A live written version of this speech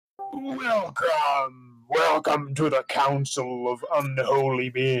Welcome to the Council of Unholy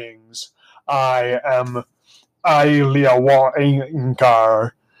Beings. I am Inkar,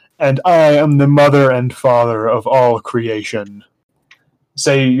 and I am the mother and father of all creation.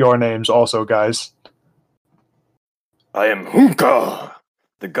 Say your names also, guys. I am Hunka,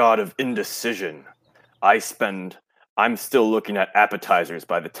 the god of indecision. I'm still looking at appetizers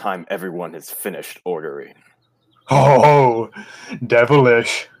by the time everyone has finished ordering. Oh,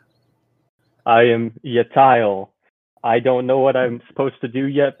 devilish. I am Yatile. I don't know what I'm supposed to do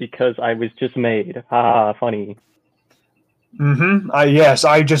yet because I was just made. Ha, funny. Yes,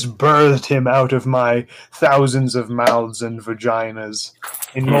 I just birthed him out of my thousands of mouths and vaginas.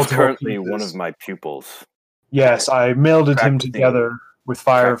 He's currently one of my pupils. Yes, I melded him together with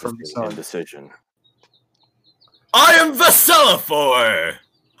fire from the sun. Indecision. I am Vasilifor!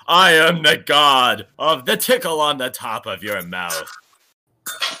 I am the god of the tickle on the top of your mouth.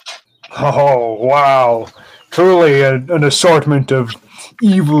 Oh, wow. Truly an assortment of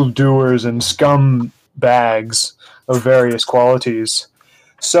evildoers and scumbags of various qualities.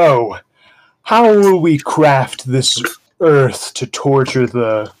 So, how will we craft this earth to torture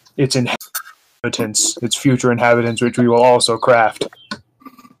its inhabitants, its future inhabitants, which we will also craft?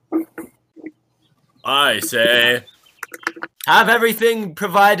 I say, have everything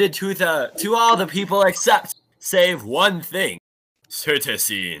provided to all the people except save one thing,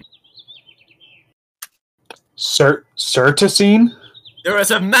 Certacine. Certacine? There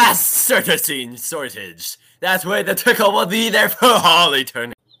is a mass Certacine shortage. That's why the tickle will be there for all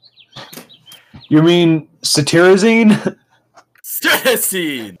eternity. You mean Satirazine?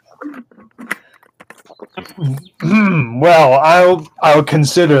 Certacine! Well, I'll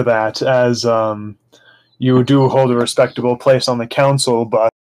consider that, as you do hold a respectable place on the council,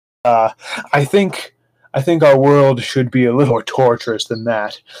 but I think our world should be a little more torturous than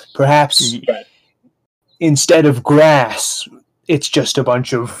that. Perhaps instead of grass, it's just a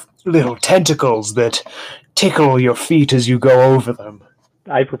bunch of little tentacles that tickle your feet as you go over them.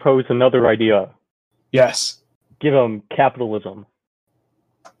 I propose another idea. Yes. Give them capitalism.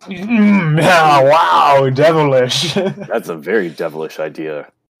 Wow, devilish. That's a very devilish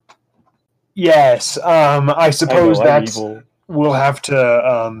idea. Yes, I suppose we'll have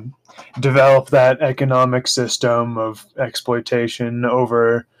to develop that economic system of exploitation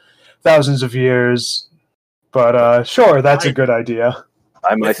over thousands of years. But sure, that's a good idea.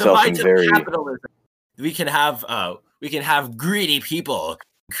 I myself am very. Capitalism, we can have greedy people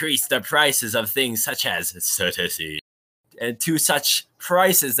increase the prices of things such as Certacine, and to such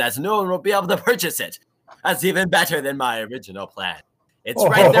prices that no one will be able to purchase it. That's even better than my original plan. It's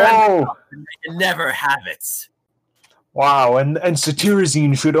right there, and they can never have it. Wow, and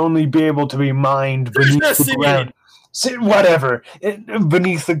Satirazine should only be able to be mined beneath the ground. Whatever,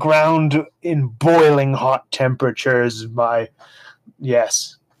 beneath the ground in boiling hot temperatures.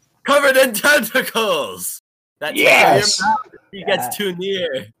 Yes, covered in tentacles. That's yes, your mouth if he gets too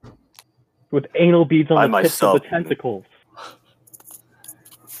near. With anal beads on the tips of the tentacles.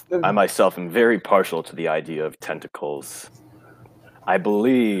 I myself am very partial to the idea of tentacles. I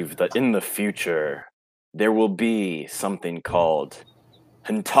believe that in the future there will be something called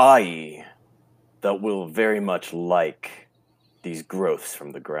hentai that will very much like these growths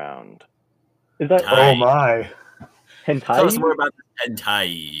from the ground. Is that oh my? Hentai? Tell us more about the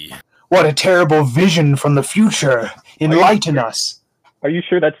hentai. What a terrible vision from the future! Enlighten us. Are you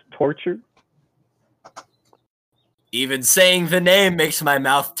sure that's torture? Even saying the name makes my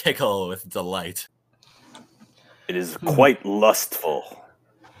mouth tickle with delight. It is quite lustful.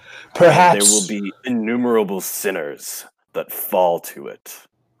 Perhaps there will be innumerable sinners that fall to it.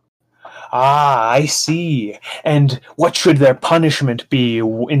 Ah, I see. And what should their punishment be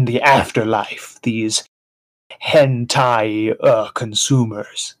in the afterlife, these hentai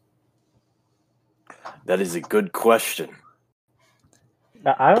consumers? That is a good question.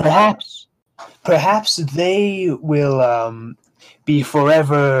 Perhaps they will be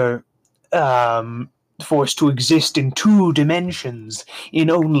forever forced to exist in two dimensions, in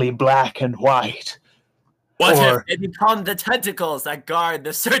only black and white. What if they become the tentacles that guard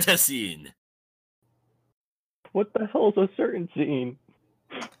the Certacine? What the hell is a Certacine?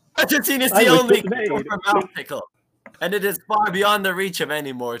 Certacine is the only cure for mouth tickle, and it is far beyond the reach of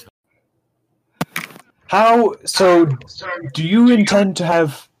any mortal. How? So, do you intend to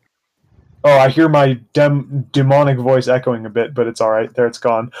have... Oh, I hear my demonic voice echoing a bit, but it's all right. There, it's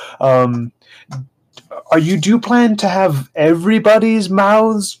gone. Do you plan to have everybody's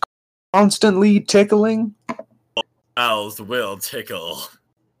mouths constantly tickling? Mouths will tickle.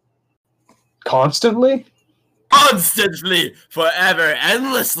 Constantly? Constantly, forever,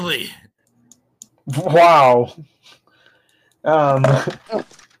 endlessly. Wow.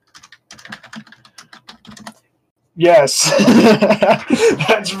 Yes.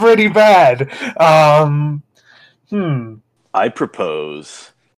 That's pretty bad. I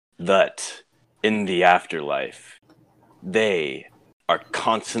propose that in the afterlife, they are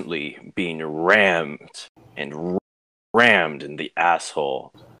constantly being rammed and rammed in the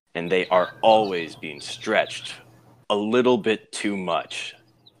asshole, and they are always being stretched a little bit too much,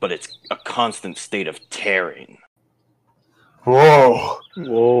 but it's a constant state of tearing Whoa.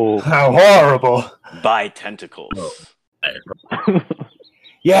 Whoa. How horrible. by tentacles.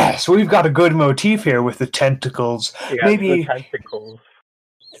 Yes, we've got a good motif here with the tentacles. Yeah, Maybe the tentacles.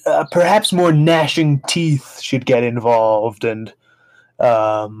 perhaps more gnashing teeth should get involved, and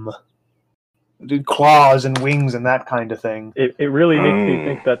claws and wings and that kind of thing. It really makes me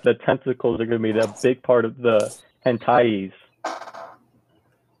think that the tentacles are going to be a big part of the hentais.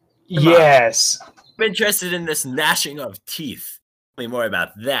 Yes. I'm interested in this gnashing of teeth. Tell me more about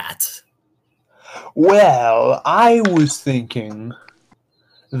that. Well, I was thinking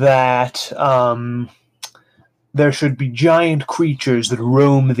that there should be giant creatures that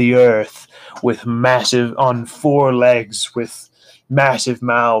roam the earth with on 4 legs with massive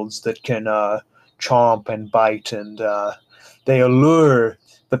mouths that can chomp and bite, and they allure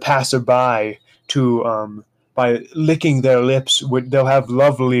the passerby to by licking their lips. They'll have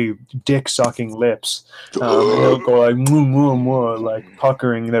lovely dick-sucking lips, and they'll go like moo moo moo, like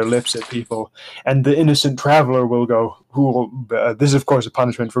puckering their lips at people. And the innocent traveler will go, this is of course a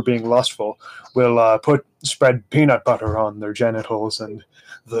punishment for being lustful, will spread peanut butter on their genitals, and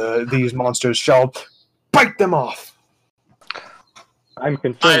these monsters shall bite them off. I'm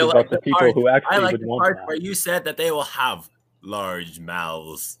concerned about the people who actually would want that. Where you said that they will have large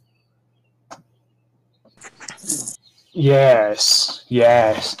mouths. Yes.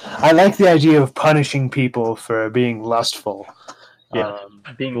 I like the idea of punishing people for being lustful. Yeah,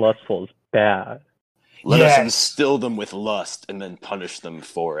 being lustful is bad. Let us instill them with lust and then punish them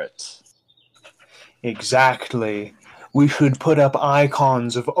for it. Exactly. We should put up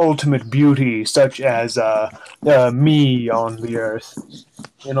icons of ultimate beauty, such as me on the earth,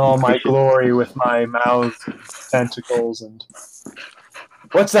 in all my glory with my mouth, tentacles, and...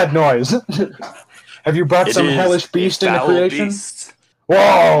 What's that noise? Have you brought some hellish beast into creation? Beast.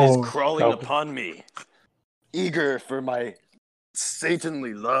 Whoa! It is crawling upon me, eager for my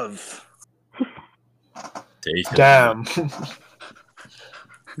Satanly love. Damn.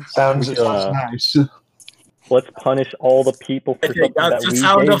 Sounds nice. Let's punish all the people for something that we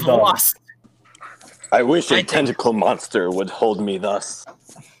sound gave of them. lust. I wish a tentacle monster would hold me thus.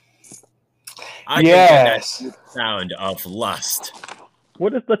 I think that's the sound of lust.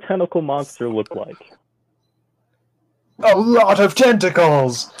 What does the tentacle monster look like? A lot of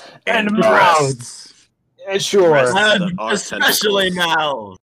tentacles and mouths. Sure. And especially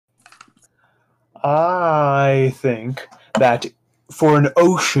mouths. I think that for an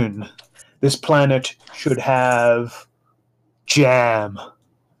ocean, this planet should have jam.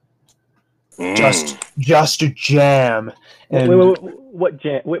 Just a jam. And what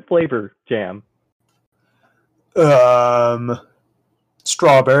jam? What flavor jam?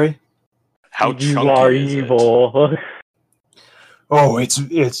 Strawberry. How chunky you are is evil. Oh, it's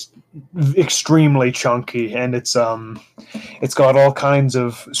extremely chunky, and it's got all kinds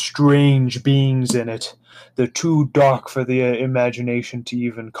of strange beings in it. They're too dark for the imagination to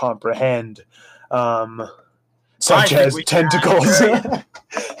even comprehend, such as tentacles.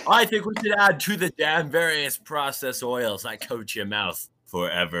 I think we should add to the jam various processed oils that coat your mouth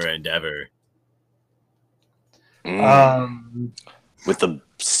forever and ever. With the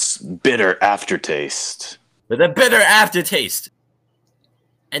bitter aftertaste. With a bitter aftertaste.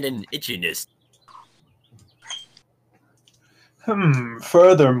 And an itchiness.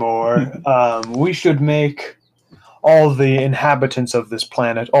 Furthermore, we should make all the inhabitants of this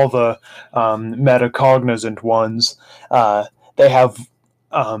planet, all the metacognizant ones, they have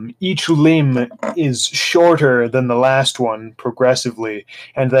each limb is shorter than the last one progressively,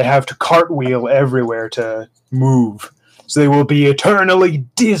 and they have to cartwheel everywhere to move. So they will be eternally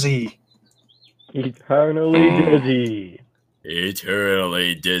dizzy. Eternally dizzy.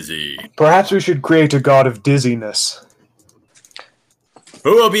 Eternally dizzy. Perhaps we should create a god of dizziness.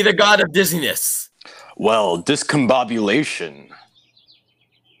 Who will be the god of dizziness? Well, discombobulation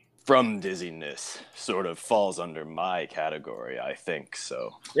from dizziness sort of falls under my category, I think,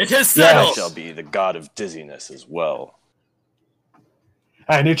 so. It is settled! I shall be the god of dizziness as well.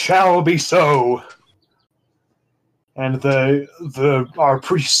 And it shall be so. And our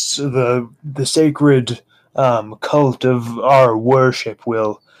priests, the sacred cult of our worship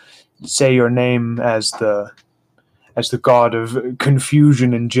will say your name as the god of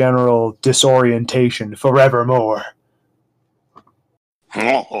confusion and general disorientation forevermore.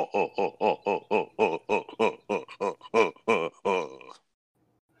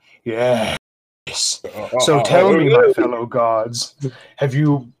 Yes. So tell me, my fellow gods,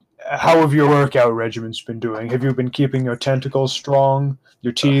 how have your workout regimens been doing? Have you been keeping your tentacles strong,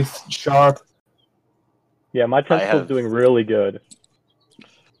 your teeth sharp? Yeah, my tentacle's doing really good.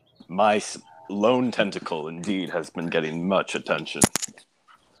 My lone tentacle, indeed, has been getting much attention.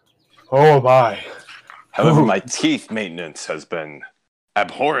 Oh my. However, my teeth maintenance has been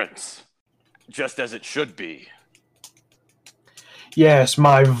abhorrent, just as it should be. Yes,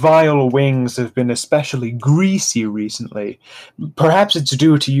 my vile wings have been especially greasy recently. Perhaps it's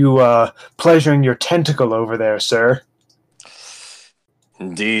due to you pleasuring your tentacle over there, sir.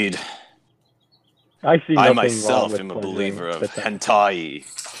 Indeed. I myself am a believer of hentai.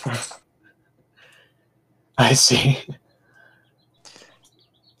 I see.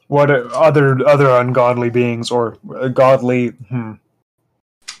 What are other ungodly beings or godly?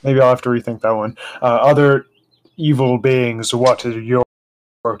 Maybe I'll have to rethink that one. Other evil beings. What are your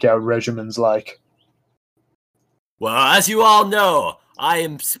workout regimens like? Well, as you all know, I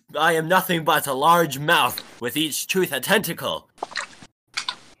am nothing but a large mouth with each tooth a tentacle.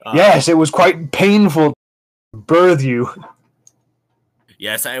 Yes, it was quite painful to birth you.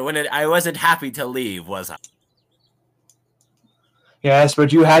 Yes, I wasn't happy to leave, was I? Yes,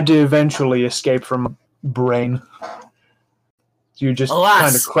 but you had to eventually escape from brain. You just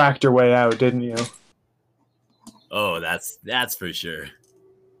kind of cracked your way out, didn't you? Oh, that's for sure.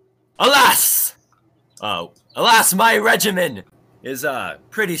 Alas! Alas, my regimen is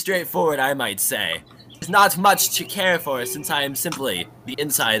pretty straightforward, I might say. There's not much to care for since I am simply the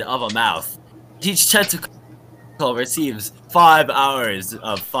inside of a mouth. Each tentacle receives 5 hours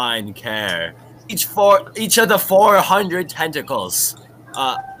of fine care. Each of the 400 tentacles.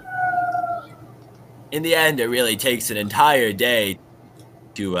 In the end, it really takes an entire day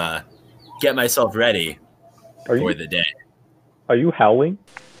to get myself ready for the day. Are you howling?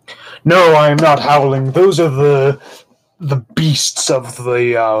 No, I am not howling. Those are the beasts of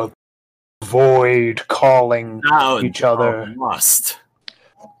the void calling each other.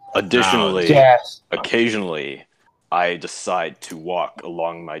 Additionally, occasionally, I decide to walk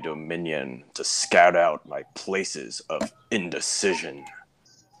along my dominion to scout out my places of indecision,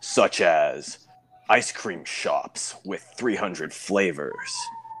 such as ice cream shops with 300 flavors.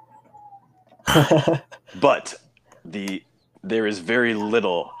 But there is very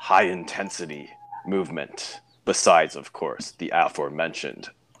little high-intensity movement, besides, of course, the aforementioned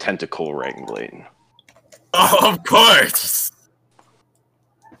tentacle wrangling. Oh, of course!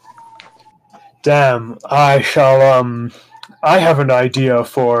 Damn, I have an idea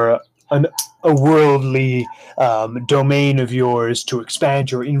for a worldly domain of yours to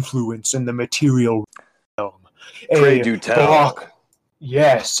expand your influence in the material realm. Pray do tell.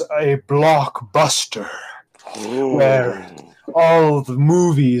 Yes, a blockbuster. Where all the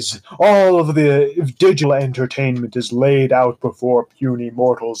movies, all of the digital entertainment is laid out before puny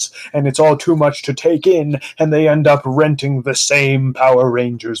mortals, and it's all too much to take in, and they end up renting the same Power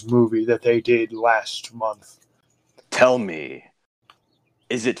Rangers movie that they did last month. Tell me,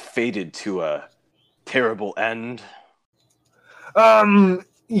 is it fated to a terrible end?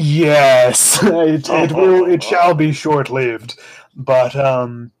 Yes, it shall be short-lived, but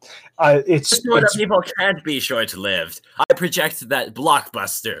it's people can't be short-lived. I project that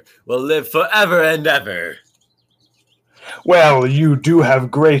Blockbuster will live forever and ever. Well, you do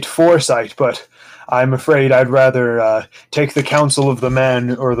have great foresight, but I'm afraid I'd rather take the counsel of the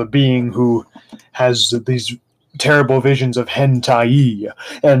man or the being who has these terrible visions of hentai,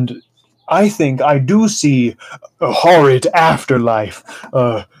 and I think I do see a horrid afterlife,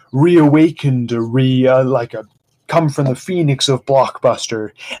 reawakened, come from the phoenix of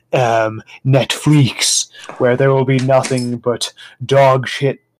Blockbuster, Netflix, where there will be nothing but dog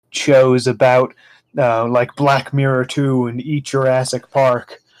shit shows about, like Black Mirror 2 and Eat Jurassic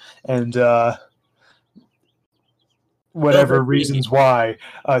Park, and whatever reasons why,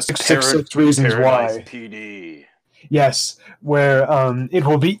 666 reasons why. PD. Yes, where it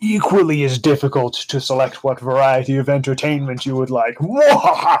will be equally as difficult to select what variety of entertainment you would like.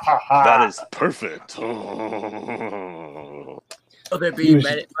 That is perfect. Will there be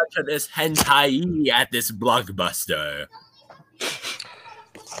much of this hentai at this Blockbuster?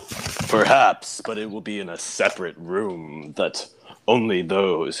 Perhaps, but it will be in a separate room that only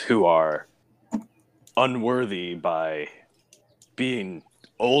those who are unworthy by being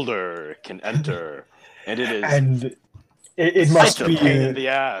older can enter. And it is And it must such a be pain in the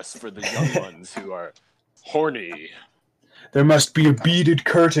ass for the young ones who are horny. there must be a beaded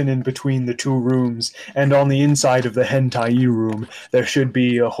curtain in between the two rooms, and on the inside of the hentai room, there should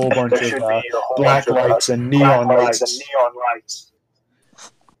be a whole bunch of black lights and neon lights.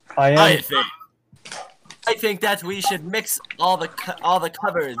 I think that we should mix all the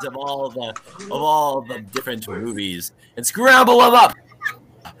covers of all the different movies and scramble them up.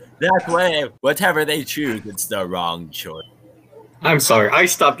 That way, whatever they choose, it's the wrong choice. I'm sorry, I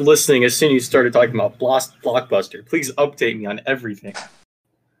stopped listening as soon as you started talking about Blockbuster. Please update me on everything.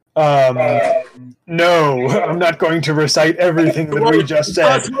 No, I'm not going to recite everything that we just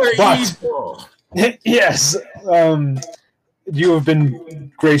said. But yes, you have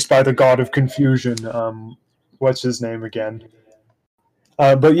been graced by the god of confusion. What's his name again?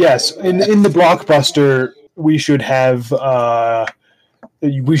 But yes, in the Blockbuster, we should have.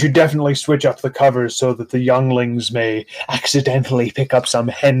 We should definitely switch up the covers so that the younglings may accidentally pick up some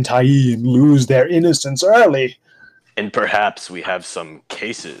hentai and lose their innocence early. And perhaps we have some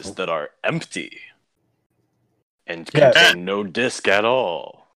cases that are empty and contain no disc at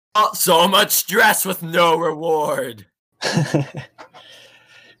all. Not so much stress with no reward.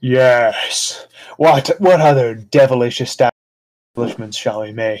 Yes. What other devilish establishments shall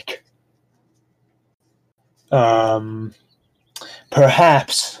we make?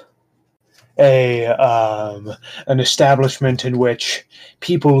 Perhaps an establishment in which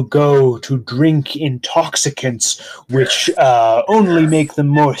people go to drink intoxicants which only make them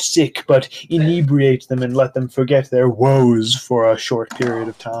more sick but inebriate them and let them forget their woes for a short period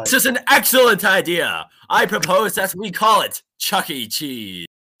of time. This is an excellent idea. I propose that we call it Chuck E. Cheese.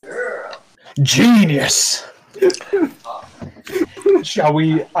 Genius! Shall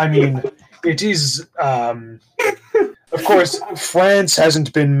we? I mean, it is... Of course, France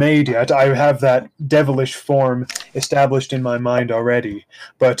hasn't been made yet. I have that devilish form established in my mind already.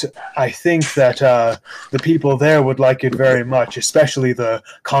 But I think that the people there would like it very much, especially the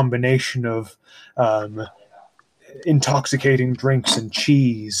combination of intoxicating drinks and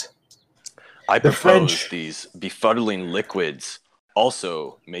cheese. I propose these befuddling liquids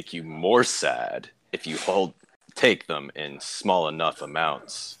also make you more sad if you take them in small enough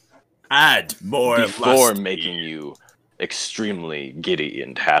amounts. Add more before making you extremely giddy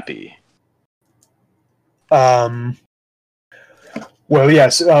and happy. Well,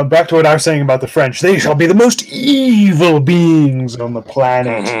 yes, back to what I was saying about the French. They shall be the most evil beings on the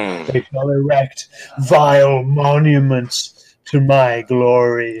planet. Mm-hmm. They shall erect vile monuments to my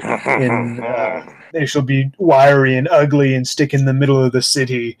glory. They shall be wiry and ugly and stick in the middle of the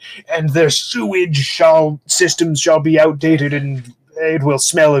city. And their sewage systems shall be outdated and it will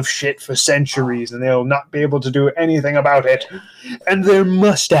smell of shit for centuries, and they'll not be able to do anything about it. And their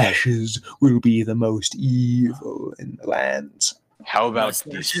mustaches will be the most evil in the lands. How about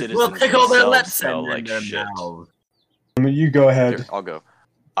these citizens we'll tickle their lips smell like shit? You go ahead. Here, I'll go.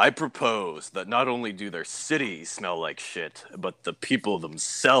 I propose that not only do their cities smell like shit, but the people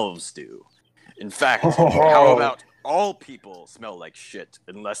themselves do. In fact, how about all people smell like shit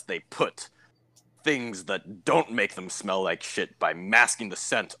unless they put things that don't make them smell like shit by masking the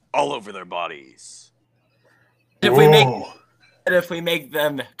scent all over their bodies. If we make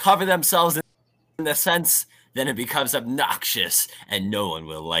them cover themselves in the scents, then it becomes obnoxious and no one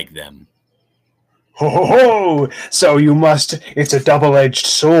will like them. Ho ho ho! So it's a double-edged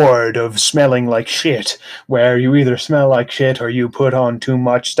sword of smelling like shit, where you either smell like shit or you put on too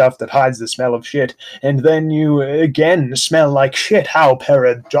much stuff that hides the smell of shit, and then you again smell like shit. How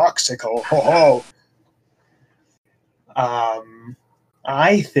paradoxical! Ho ho!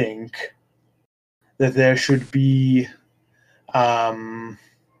 I think that there should be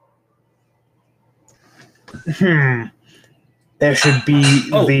there should be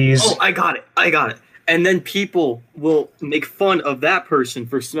these. Oh, I got it. And then people will make fun of that person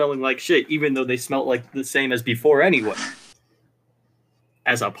for smelling like shit, even though they smelled like the same as before anyway.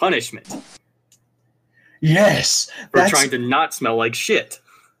 As a punishment. Yes. For trying to not smell like shit.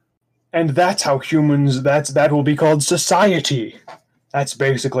 And that's how humans, that will be called society. That's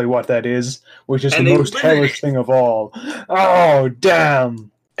basically what that is, which is the most hellish thing of all. Oh,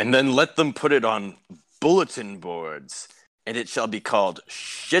 damn. And then let them put it on bulletin boards, and it shall be called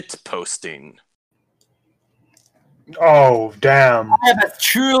shit posting. Oh, damn. I have a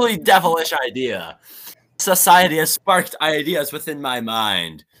truly devilish idea. Society has sparked ideas within my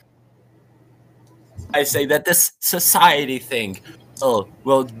mind. I say that this society thing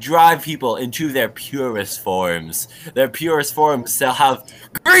will drive people into their purest forms. Their purest forms, they'll have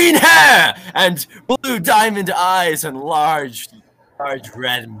green hair and blue diamond eyes and large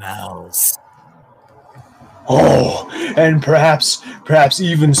red mouths. Oh, and perhaps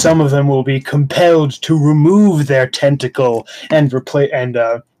even some of them will be compelled to remove their tentacle and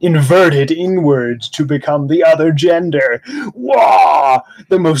invert it inwards to become the other gender. Wah!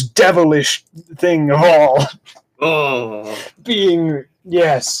 The most devilish thing of all. Oh, Being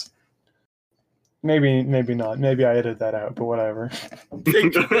yes. Maybe not. Maybe I edited that out, but whatever.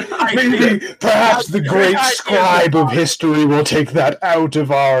 Maybe perhaps the great scribe of history will take that out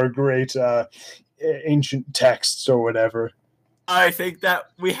of our great ancient texts or whatever. I think that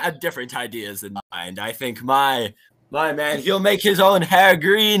we had different ideas in mind. I think my man, he'll make his own hair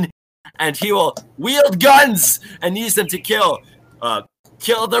green, and he will wield guns and use them to kill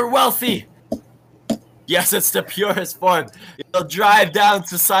the wealthy. Yes, it's the purest form. He'll drive down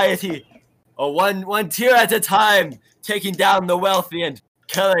society, one tier at a time, taking down the wealthy and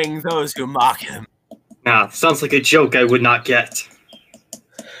killing those who mock him. nah, sounds like a joke I would not get.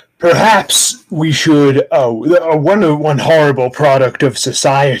 Perhaps we should. One horrible product of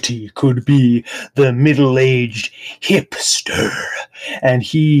society could be the middle-aged hipster, and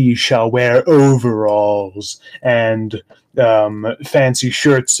he shall wear overalls and fancy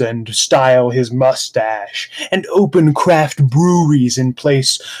shirts and style his mustache and open craft breweries in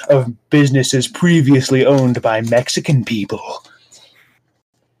place of businesses previously owned by Mexican people.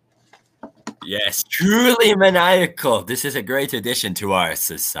 Yes, truly maniacal. This is a great addition to our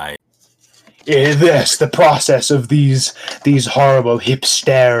society. Yes, the process of these horrible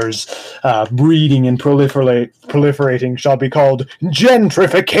hipsters breeding and proliferating shall be called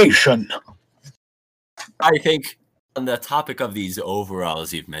gentrification. I think on the topic of these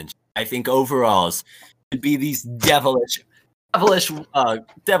overalls you've mentioned, I think overalls should be these devilish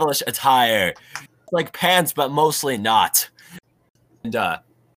attire, like pants, but mostly not. And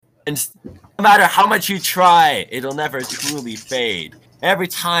no matter how much you try, it'll never truly fade. Every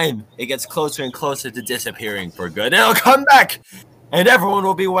time it gets closer and closer to disappearing for good, it'll come back, and everyone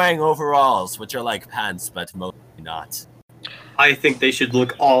will be wearing overalls, which are like pants, but mostly not. I think they should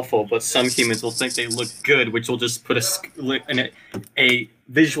look awful, but some humans will think they look good, which will just put a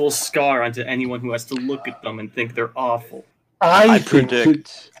visual scar onto anyone who has to look at them and think they're awful. I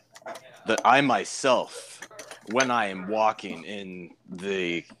predict that I myself, when I am walking in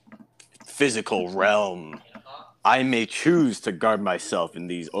the physical realm, I may choose to guard myself in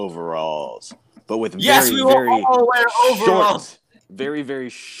these overalls, but with very, very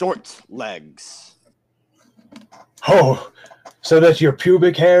short legs. Oh, so that your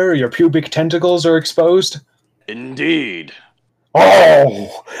pubic hair, your pubic tentacles are exposed? Indeed.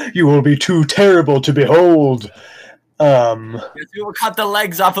 Oh, you will be too terrible to behold. Yes, we will cut the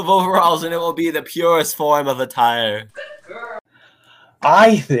legs off of overalls, and it will be the purest form of attire.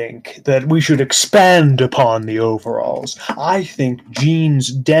 I think that we should expand upon the overalls. I think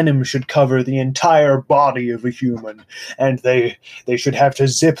jeans denim should cover the entire body of a human, and they should have to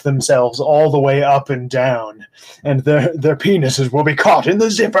zip themselves all the way up and down, and their penises will be caught in the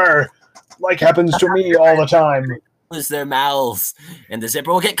zipper, like happens to me all the time. Close their mouths, and the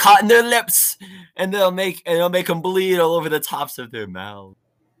zipper will get caught in their lips, and it'll make them bleed all over the tops of their mouths.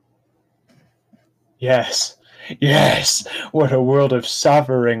 Yes. Yes, what a world of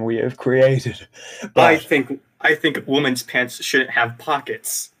suffering we have created. But I think women's pants shouldn't have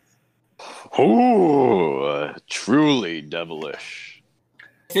pockets. Ooh, truly devilish.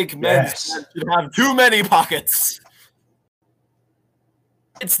 I think men's pants should have too many pockets.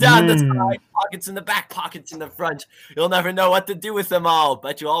 It's down the side pockets in the back, pockets in the front. You'll never know what to do with them all,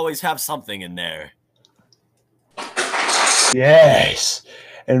 but you'll always have something in there. Yes.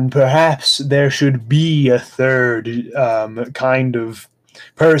 And perhaps there should be a third kind of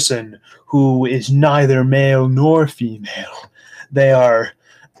person who is neither male nor female. They are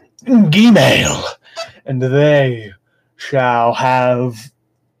gemale, and they shall have...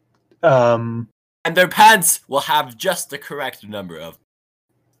 And their pants will have just the correct number of...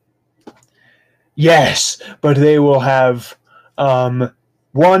 Yes, but they will have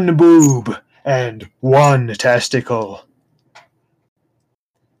one boob and one testicle.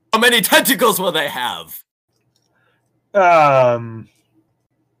 How many tentacles will they have? Half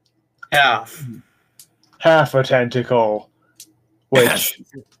a tentacle. Which yes,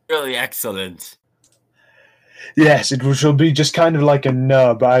 really excellent. Yes, it shall be just kind of like a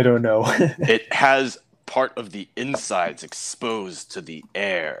nub, I don't know. It has part of the insides exposed to the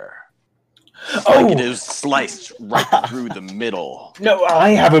air. Like it is sliced right through the middle. No, I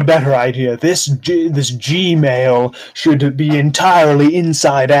have a better idea. This Gmail should be entirely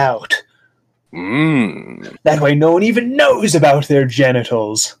inside out. That way no one even knows about their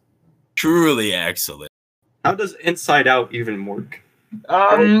genitals. Truly excellent. How does inside out even work?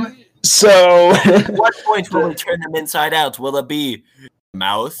 So, At what point will we turn them inside out? Will it be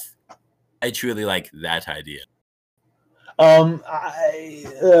mouth? I truly like that idea.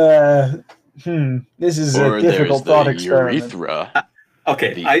 This is Or a there's difficult the thought experiment. urethra,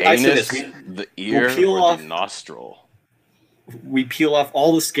 Okay, the I say anus, this: the ear, peel or off- the nostril. we peel off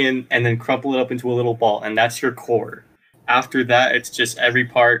all the skin and then crumple it up into a little ball, and that's your core. After that, it's just every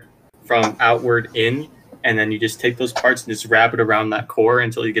part from outward in, and then you just take those parts and just wrap it around that core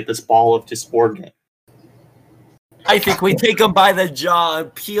until you get this ball of just organ. I think we take them by the jaw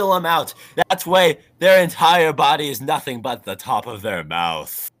and peel them out. That way, their entire body is nothing but the top of their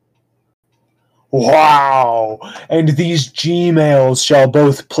mouth. Wow! And these Gmails shall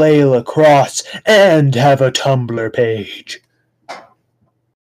both play lacrosse and have a Tumblr page.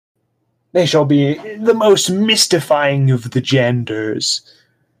 They shall be the most mystifying of the genders.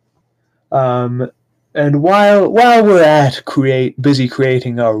 And while we're busy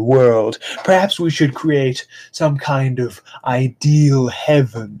creating our world, perhaps we should create some kind of ideal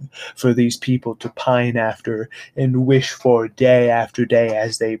heaven for these people to pine after and wish for day after day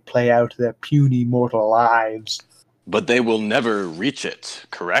as they play out their puny mortal lives. But they will never reach it,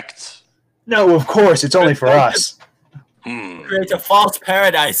 correct? No, of course, it's only for us. Create a false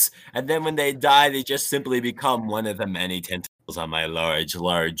paradise, and then when they die, they just simply become one of the many tentacles on my large,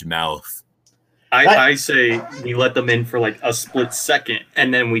 large mouth. I say we let them in for like a split second,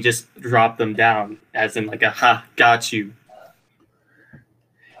 and then we just drop them down, as in like a ha, got you.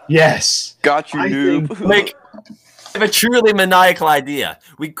 Yes. Got you, I noob. Like, I have a truly maniacal idea.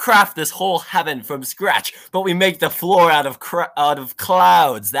 We craft this whole heaven from scratch, but we make the floor out of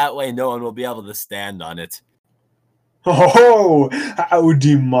clouds. That way, no one will be able to stand on it. Oh, how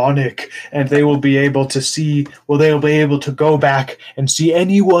demonic. And they will be able to see, well, they'll be able to go back and see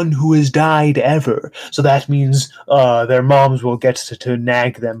anyone who has died ever. So that means their moms will get to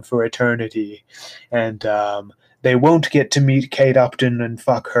nag them for eternity. And they won't get to meet Kate Upton and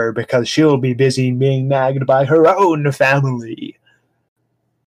fuck her because she'll be busy being nagged by her own family.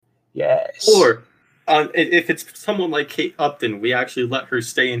 Yes. Or if it's someone like Kate Upton, we actually let her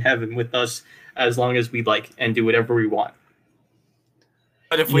stay in heaven with us as long as we like and do whatever we want.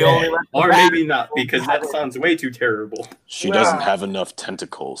 But if we only let Or maybe not, because that sounds way too terrible. She doesn't have enough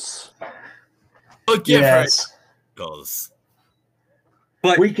tentacles. we'll give her Yes. tentacles.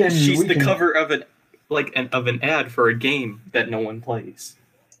 But she's we the can- cover of an ad for a game that no one plays.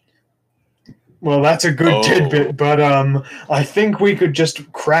 Well, that's a good Oh. tidbit, but I think we could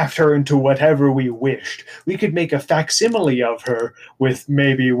just craft her into whatever we wished. We could make a facsimile of her with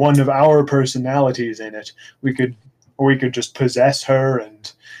maybe one of our personalities in it. We could just possess her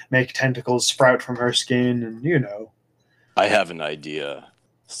and make tentacles sprout from her skin, and you know. I have an idea.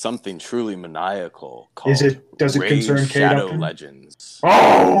 Something truly maniacal called Does it Raid concern Kate Shadow Upton? Legends.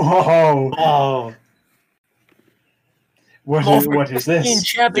 Oh, What is Team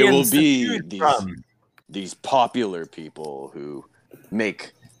this? There will champions to be choose from. these popular people who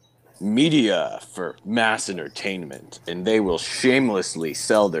make media for mass entertainment, and they will shamelessly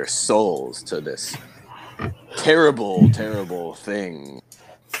sell their souls to this terrible, terrible thing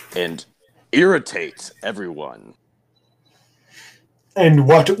and irritate everyone. And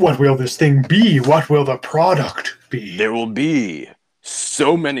what will this thing be? What will the product be? There will be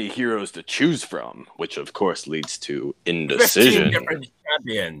so many heroes to choose from, which of course leads to 15 indecision. different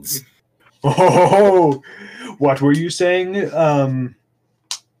champions. Oh, what were you saying? The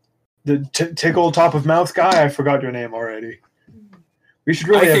tickle top of mouth guy? I forgot your name already. We should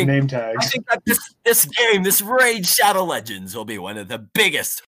really have name I tags. think that this game, this Raid Shadow Legends, will be one of the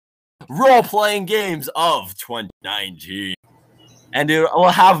biggest role-playing games of 2019. And it will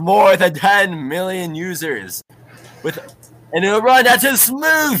have more than 10 million users. And it'll run at a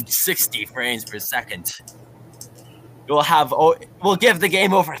smooth 60 frames per second. We'll give the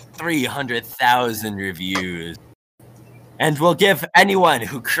game over 300,000 reviews. And we'll give anyone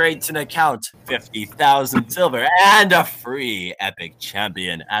who creates an account 50,000 silver and a free epic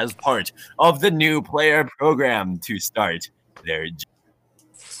champion as part of the new player program to start their journey.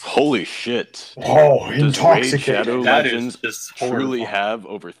 Holy shit. Oh, Does Raid intoxicating. Shadow That is Legends just truly horrible. have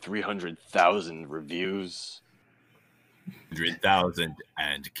over 300,000 reviews? 100,000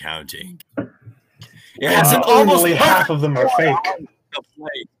 and counting. It has an Only almost half of them are fake. the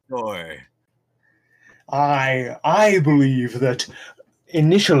Play Store. I believe that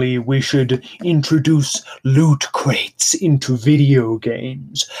initially we should introduce loot crates into video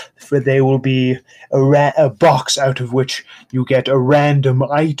games, for they will be a box out of which you get a random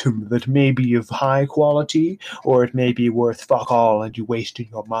item that may be of high quality, or it may be worth fuck all and you wasted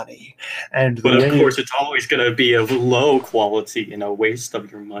your money. And the But of way, course, it's always going to be of low quality and a waste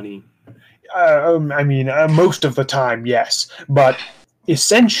of your money. most of the time, yes, but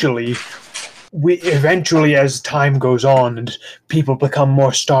essentially, we eventually, as time goes on and people become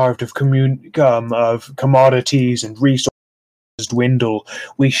more starved of of commodities and resources dwindle,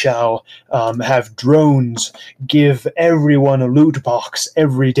 we shall have drones give everyone a loot box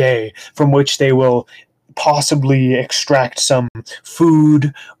every day from which they will possibly extract some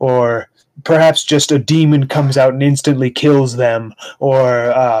food, or perhaps just a demon comes out and instantly kills them,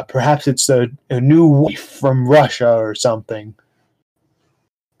 or perhaps it's a new wife from Russia or something.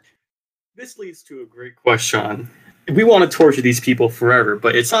 This leads to a great question. We want to torture these people forever,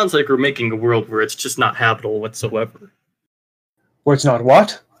 but it sounds like we're making a world where it's just not habitable whatsoever. Where it's not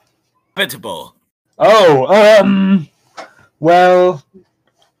what? Habitable. Oh, well,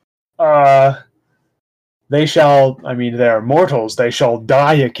 they shall, they're mortals, they shall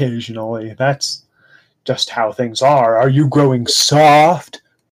die occasionally. That's just how things are. Are you growing soft?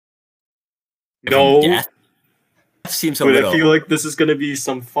 No, Death? That seems a but little... I feel like this is going to be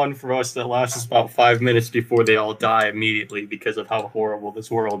some fun for us that lasts us about 5 minutes before they all die immediately because of how horrible this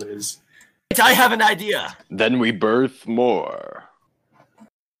world is. I have an idea. Then we birth more.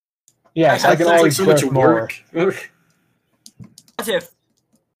 Yes, I can Sounds always so much birth more. work.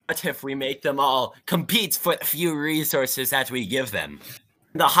 What if we make them all compete for the few resources that we give them?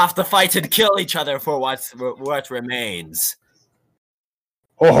 They'll have to fight and kill each other for what remains.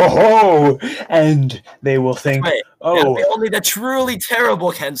 Ho ho ho! And they will think, Wait, oh, only the truly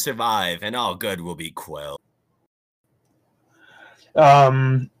terrible can survive, and all good will be quelled.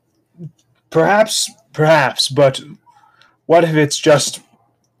 perhaps, but what if it's just,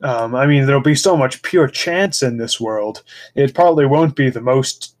 there'll be so much pure chance in this world. It probably won't be the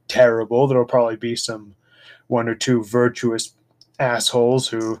most terrible. There'll probably be some one or two virtuous assholes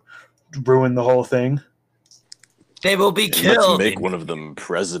who ruin the whole thing. They will be And killed. let's make one of them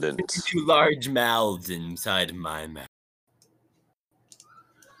president. Two large mouths inside my mouth.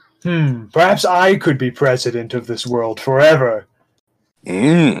 Perhaps I could be president of this world forever.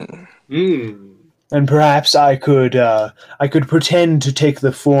 Mm. And perhaps I could pretend to take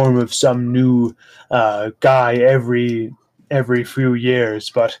the form of some new guy every few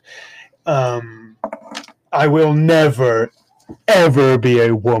years, but I will never, ever be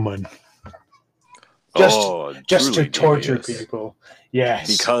a woman. Just to torture people.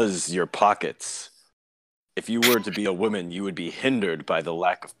 Yes. Because your pockets. If you were to be a woman, you would be hindered by the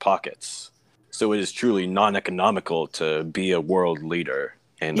lack of pockets. So it is truly non-economical to be a world leader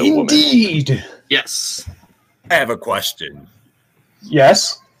and a woman. Indeed. Yes. I have a question.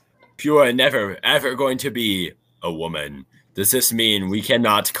 Yes. If you are never, ever going to be a woman, does this mean we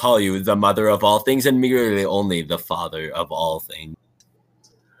cannot call you the mother of all things and merely only the father of all things?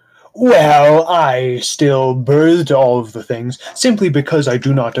 Well, I still birthed all of the things. Simply because I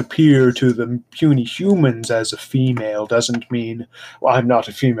do not appear to the puny humans as a female doesn't mean, well, I'm not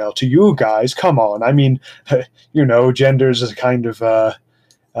a female to you guys. Come on. Genders is kind of,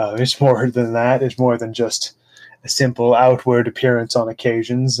 it's more than that. It's more than just a simple outward appearance on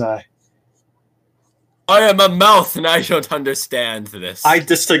occasions. I am a mouth and I don't understand this. I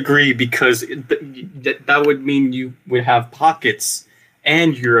disagree because that would mean you would have pockets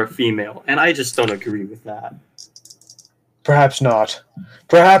and you're a female, and I just don't agree with that. Perhaps not.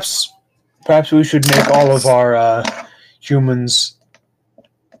 Perhaps we should make all of our humans...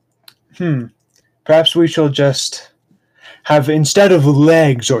 Perhaps we shall just have, instead of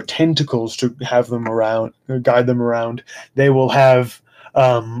legs or tentacles to have them around, or guide them around, they will have,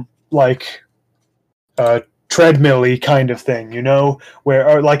 like a treadmill-y kind of thing,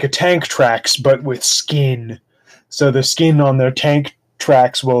 or like a tank tracks, but with skin. So the skin on their tank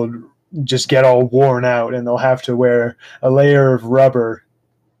tracks will just get all worn out, and they'll have to wear a layer of rubber.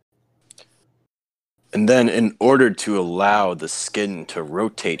 And then, in order to allow the skin to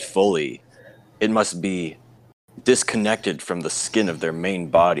rotate fully, it must be disconnected from the skin of their main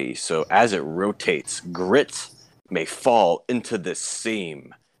body. So as it rotates, grit may fall into this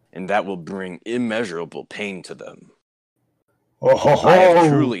seam, and that will bring immeasurable pain to them. I have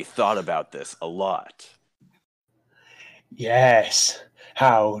truly thought about this a lot. Yes.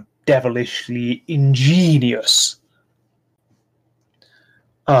 How devilishly ingenious.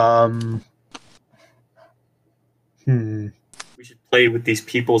 We should play with these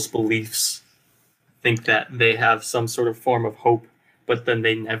people's beliefs. Think that they have some sort of form of hope but then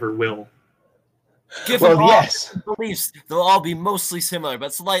they never will. Give Well, them all yes. beliefs. They'll all be mostly similar,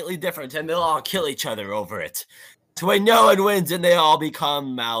 but slightly different, and they'll all kill each other over it. To where no one wins, and they all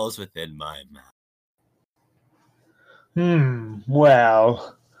become mouths within my mouth.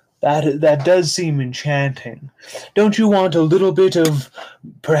 Well, that does seem enchanting. Don't you want a little bit of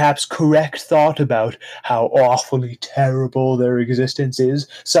perhaps correct thought about how awfully terrible their existence is?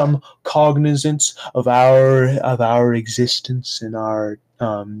 Some cognizance of our existence and our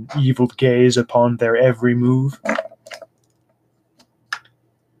evil gaze upon their every move?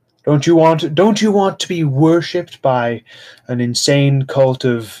 Don't you want to be worshipped by an insane cult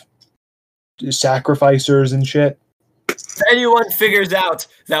of sacrificers and shit? If anyone figures out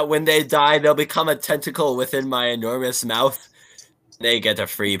that when they die, they'll become a tentacle within my enormous mouth, they get a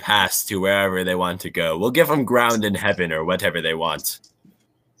free pass to wherever they want to go. We'll give them ground in heaven or whatever they want.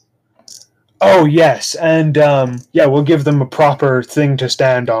 Oh, yes, and we'll give them a proper thing to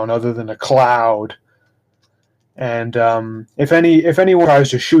stand on other than a cloud. And if anyone tries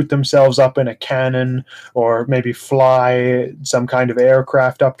to shoot themselves up in a cannon or maybe fly some kind of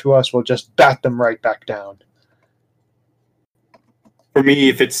aircraft up to us, we'll just bat them right back down. For me,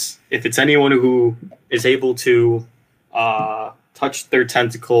 if it's anyone who is able to touch their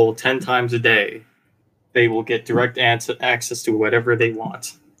tentacle 10 times a day, they will get direct access to whatever they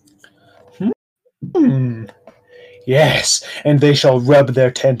want. Yes, and they shall rub their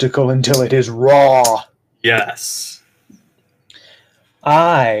tentacle until it is raw. Yes.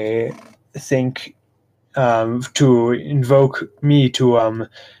 I think to invoke me to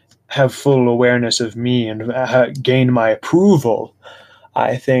have full awareness of me and gain my approval,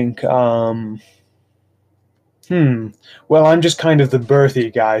 I think, well, I'm just kind of the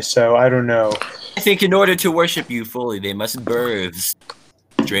birthy guy, so I don't know. I think in order to worship you fully, they must birth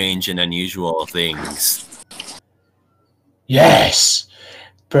strange and unusual things. Yes!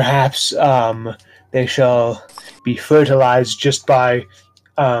 Perhaps they shall be fertilized just by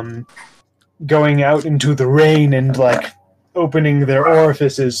going out into the rain and, like, opening their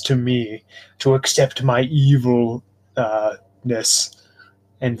orifices to me to accept my evilness.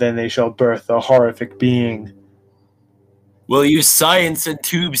 And then they shall birth a horrific being. We'll use science and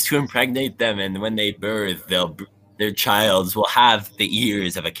tubes to impregnate them, and when they birth, their child will have the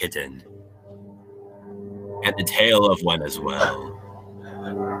ears of a kitten. And the tail of one as well.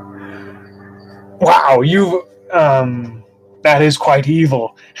 Wow, that is quite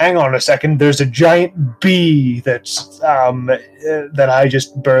evil. Hang on a second, there's a giant bee that's, that I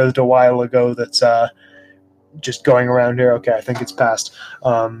just birthed a while ago that's, just going around here. Okay, I think it's passed.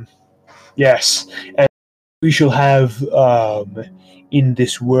 Yes, and we shall have, in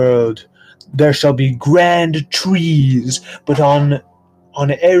this world, there shall be grand trees, but on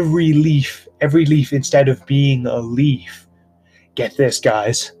every leaf, instead of being a leaf, get this,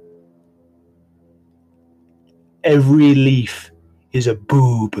 guys, every leaf is a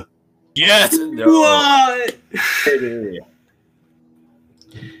boob. Yes! No. What?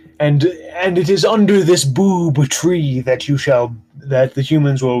 And it is under this boob tree that the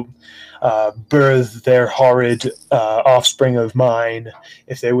humans will birth their horrid offspring of mine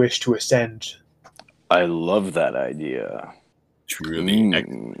if they wish to ascend. I love that idea. Truly.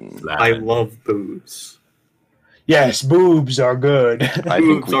 I love boobs. Yes, boobs are good. I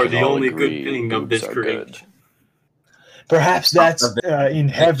think Boobs we are can the all only agree good thing of boobs this are good. creation. Perhaps that's in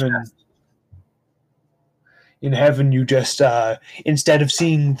heaven. In heaven, you just, instead of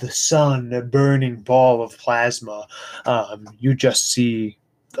seeing the sun, a burning ball of plasma, you just see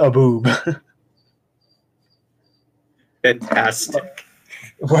a boob. Fantastic.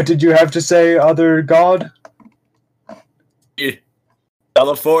 What did you have to say, other god?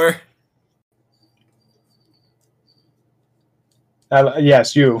 Telefor?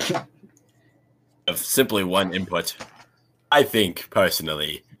 Yes, you. Of simply one input. I think,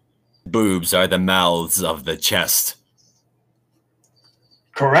 personally, boobs are the mouths of the chest.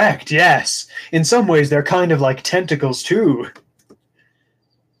 Correct, yes. In some ways, they're kind of like tentacles, too.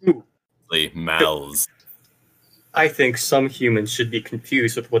 Mouths. I think some humans should be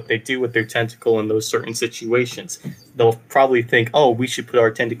confused with what they do with their tentacle in those certain situations. They'll probably think, oh, we should put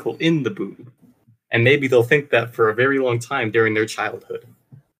our tentacle in the boob. And maybe they'll think that for a very long time during their childhood.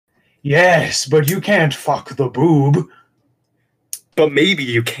 Yes, but you can't fuck the boob. But maybe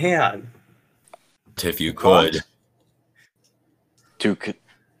you can. If you could.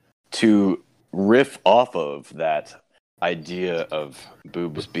 To riff off of that idea of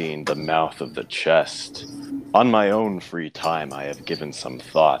boobs being the mouth of the chest, on my own free time, I have given some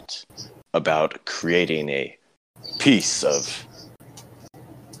thought about creating a piece of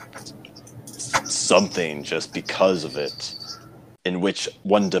something just because of it in which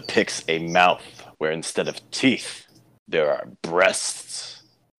one depicts a mouth where instead of teeth, there are breasts.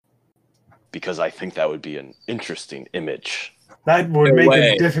 Because I think that would be an interesting image. That would No make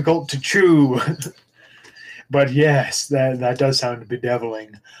way. it difficult to chew. But yes, that does sound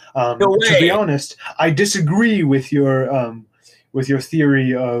bedeviling. No To be way. honest, I disagree with your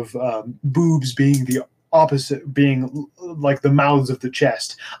theory of boobs being the opposite, being like the mouths of the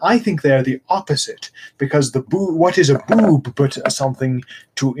chest. I think they're the opposite, because what is a boob but something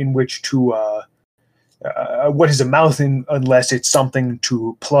in which to what is a mouth unless it's something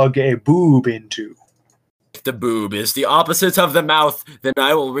to plug a boob into? If the boob is the opposite of the mouth, then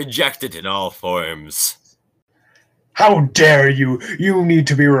I will reject it in all forms. How dare you! You need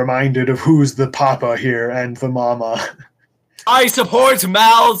to be reminded of who's the papa here and the mama. I support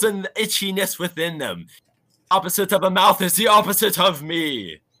mouths and the itchiness within them. Opposite of a mouth is the opposite of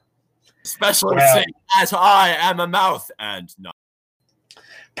me. Especially Well- seeing as I am a mouth and not.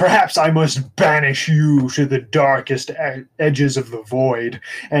 Perhaps I must banish you to the darkest edges of the void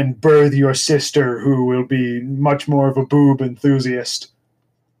and birth your sister, who will be much more of a boob enthusiast.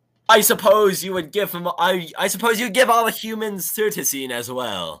 I suppose you would give him. I suppose you give all humans cyrtocene as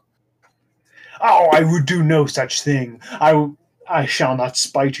well. Oh, I would do no such thing. I shall not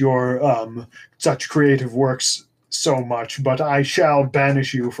spite your such creative works so much, but I shall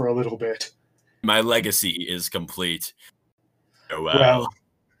banish you for a little bit. My legacy is complete. Farewell. Well,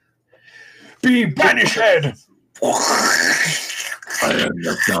 be banished! I am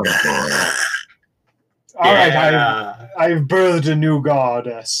the Zafer. All right, Yeah. I've birthed a new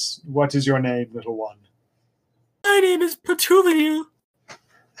goddess. What is your name, little one? My name is Petulia.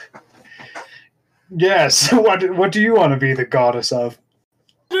 Yes. What do you want to be the goddess of?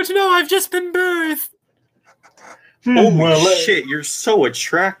 I don't know. I've just been birthed. Holy shit, you're so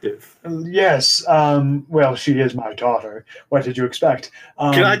attractive. Yes. Well, she is my daughter. What did you expect?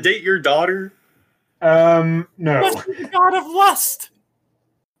 Can I date your daughter? No. Must be the god of lust.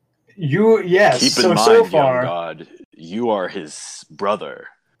 Yes. Keep in mind, so young far, god, you are his brother.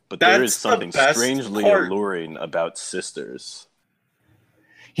 But there That's is something the best strangely part. alluring about sisters.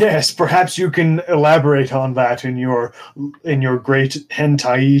 yes. Perhaps you can elaborate on that in your great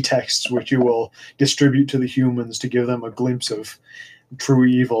hentai texts, which you will distribute to the humans to give them a glimpse of true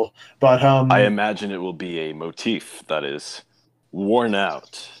evil. But I imagine it will be a motif that is worn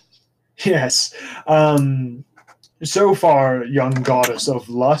out. yes. So far, young goddess of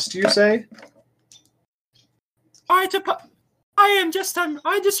lust, you say? I'm just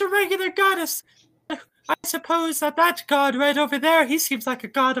a regular goddess. I suppose that god right over there, he seems like a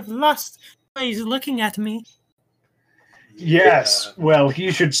god of lust. He's looking at me. Yes. Well,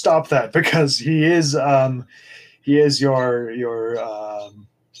 he should stop that because he is your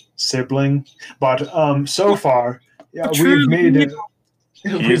sibling. But so far, yeah, we've made it.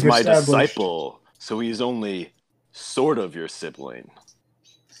 He is my disciple, so he is only sort of your sibling.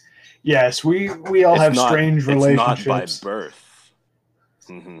 Yes, we all have strange relationships. It's not by birth.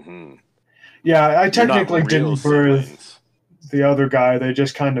 Yeah, I You're technically not real didn't birth siblings. the other guy. They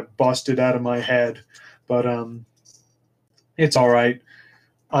just kind of busted out of my head. But it's all right.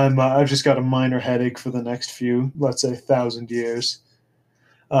 I've just got a minor headache for the next few, let's say, 1,000 years.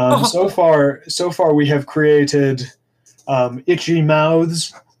 So far we have created itchy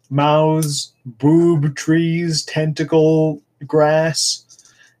mouths, boob trees, tentacle grass,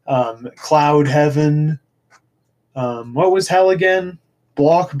 cloud heaven. What was hell again?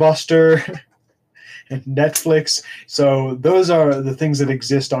 Blockbuster and Netflix. So those are the things that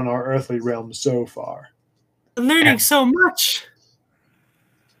exist on our earthly realm so far. I'm learning so much.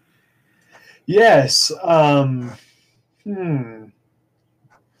 Yes. Do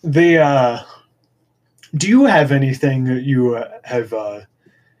you have anything that you have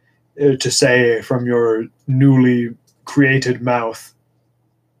to say from your newly created mouth?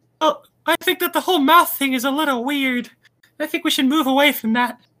 Oh, I think that the whole mouth thing is a little weird. I think we should move away from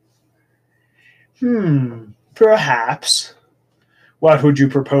that. Perhaps. What would you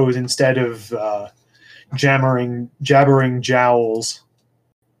propose instead of jabbering jowls?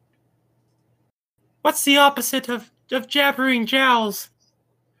 What's the opposite of jabbering jowls?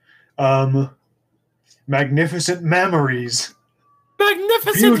 Magnificent memories.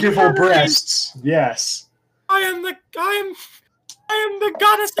 Magnificent Beautiful memories. breasts. Yes. I am the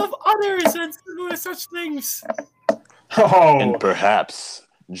goddess of udders and similar such things. Oh. And perhaps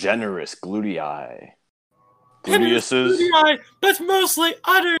generous gluteae. Generous Gluteuses? gluteae, but mostly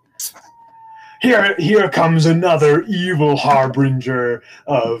udders. Here comes another evil harbinger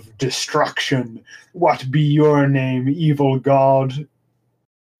of destruction. What be your name, evil god?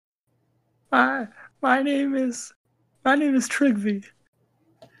 My name is My name is Trigby.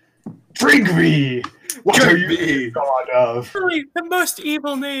 Trigby! What are you Trigby! the god of? Really, the most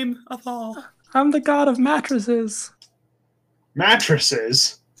evil name of all. I'm the god of mattresses.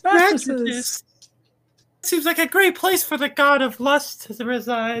 Mattresses? Mattresses. Seems like a great place for the god of lust to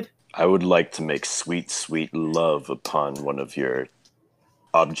reside. I would like to make sweet, sweet love upon one of your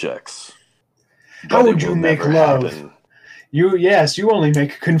objects. How But would it you will make never love? happen. You only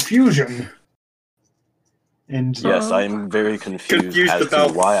make confusion. And Yes, I am very confused as about-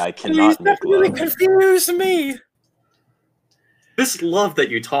 to why I Please cannot make definitely love. confuse me. This love that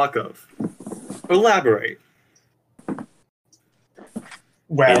you talk of. Elaborate.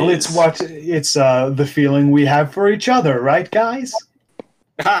 well, It it's is. the feeling we have for each other, right, guys?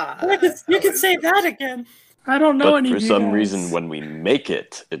 You could say that again. I don't know But any for of you some guys. reason, when we make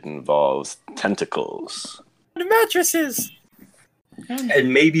it, it involves tentacles. The mattresses.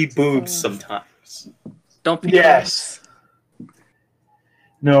 And maybe boobs sometimes. Don't be Yes.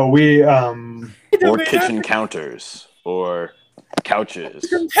 No, we Or kitchen counters. Or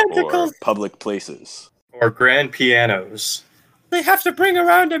couches. Or Tentacles. public places. Or grand pianos. They have to bring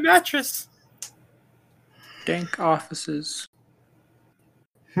around a mattress. dank offices.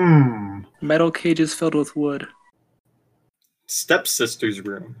 Metal cages filled with wood. Stepsister's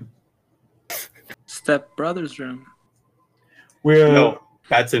room. Stepbrother's room. we're No,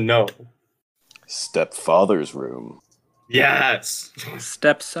 that's a no. Stepfather's room. Yes.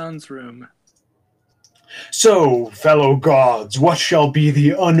 Stepson's room. So, fellow gods, what shall be the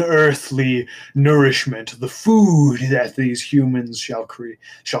unearthly nourishment, the food that these humans shall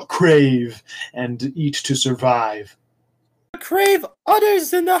crave and eat to survive? Crave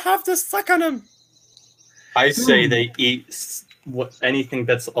others and they'll have to suck on them. I say they eat anything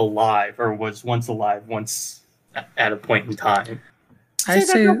that's alive or was once alive at a point in time. I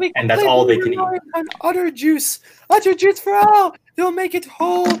say And that's all they can eat. On udder juice for all. They'll make it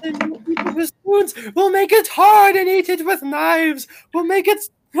whole and we'll eat it with spoons. We'll make it hard and eat it with knives. We'll make it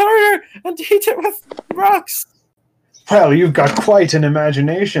harder and eat it with rocks. Well, you've got quite an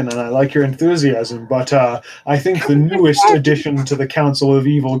imagination, and I like your enthusiasm, but I think the newest addition to the Council of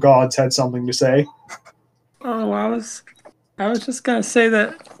Evil Gods had something to say. Oh, I was just gonna say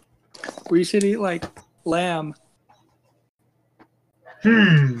that we should eat like lamb.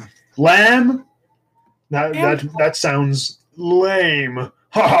 Lamb? That sounds lame.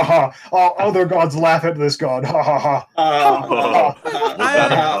 Ha ha ha! All other gods laugh at this god. Ha ha ha! Was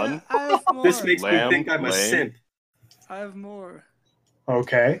that a pun? I have more. This makes me Lamb, think I'm a lame. simp. I have more.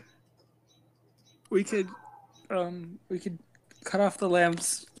 Okay. We could cut off the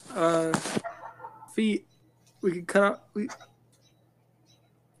lamb's feet. We could cut off.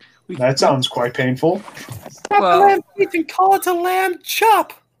 That sounds quite painful. Well- Lamb feet and call it a lamb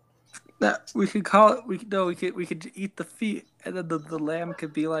chop. That we could call it. We could eat the feet, and then the lamb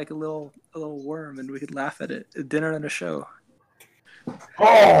could be like a little worm, and we could laugh at it. A dinner and a show. Oh,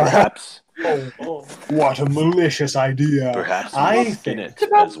 Perhaps what a malicious idea! Perhaps we I will spin think it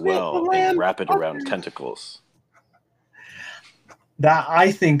as well and wrap it around tentacles.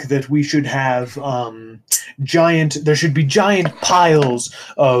 I think that we should have there should be giant piles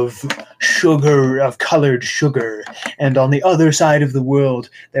of sugar, of colored sugar, and on the other side of the world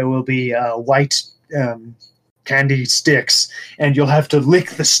there will be white candy sticks, and you'll have to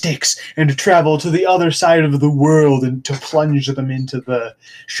lick the sticks and travel to the other side of the world and to plunge them into the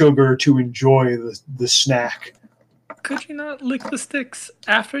sugar to enjoy the snack. Could you not lick the sticks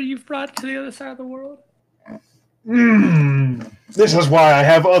after you've brought it to the other side of the world? This is why I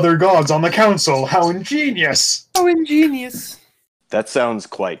have other gods on the council. How ingenious! How ingenious. That sounds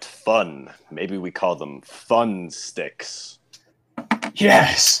quite fun. Maybe we call them fun sticks.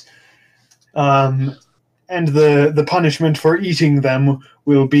 Yes. And the punishment for eating them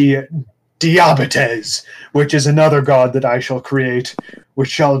will be diabetes, which is another god that I shall create, which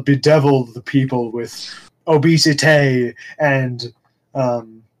shall bedevil the people with obesity and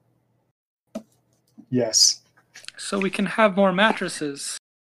yes. So we can have more mattresses.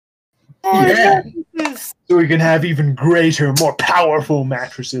 Yeah. So we can have even greater, more powerful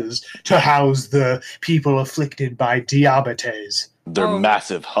mattresses to house the people afflicted by diabetes. They're Oh,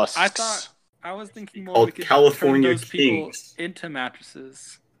 massive husks. I was thinking more Called we could California turn those people Kings. into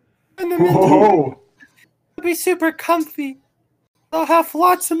mattresses. And Whoa! they'll be super comfy. They'll have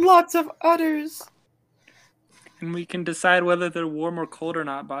lots and lots of udders. And we can decide whether they're warm or cold or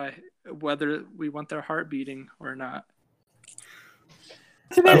not by whether we want their heart beating or not.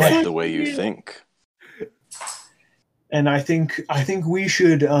 I like the way you think. And I think we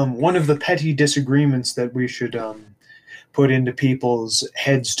should one of the petty disagreements that we should put into people's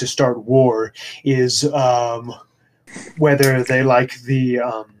heads to start war is whether they like the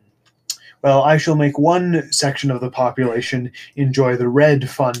well, I shall make one section of the population enjoy the red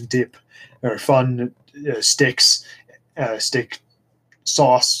fun dip or fun sticks, stick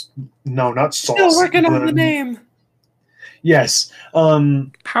sauce. No, not sauce. Still working on the name. Yes.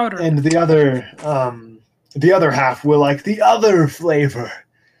 Powder. And the other half will like the other flavor,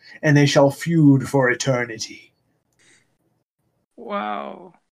 and they shall feud for eternity.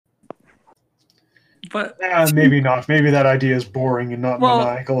 Wow. But Maybe not. Maybe that idea is boring and not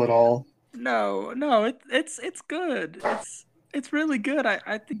maniacal at all. no, it's good. It's really good.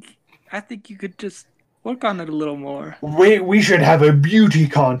 I think you could just work on it a little more. We should have a beauty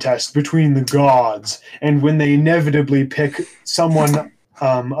contest between the gods, and when they inevitably pick someone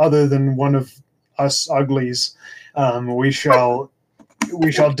other than one of us uglies, we shall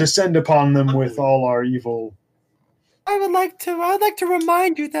descend upon them with all our evil. I'd like to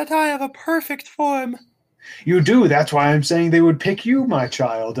remind you that I have a perfect form. You do. That's why I'm saying they would pick you, my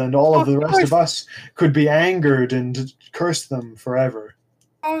child, and all of the rest of us could be angered and curse them forever.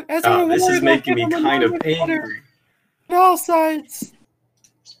 This is making me kind of angry. On all sides.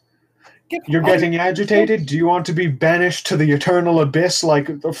 You're getting agitated? Do you want to be banished to the eternal abyss like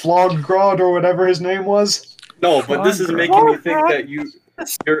the Floggrod or whatever his name was? No, but this is making me think that you're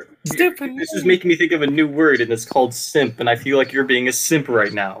Stupid. This is making me think of a new word, and it's called simp, and I feel like you're being a simp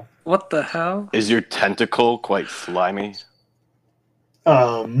right now. What the hell? Is your tentacle quite slimy?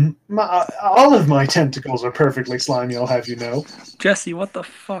 All of my tentacles are perfectly slimy, I'll have you know. Jesse, what the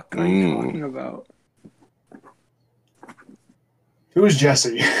fuck are you talking about? Who is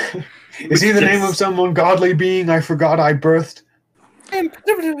Jesse? Is he the name of some ungodly being I forgot I birthed?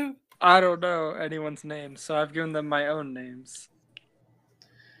 I don't know anyone's name, so I've given them my own names.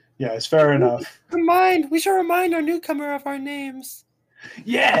 Yes, fair enough. We should remind our newcomer of our names.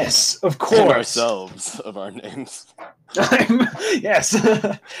 Yes, of And course. ourselves of our names. Yes.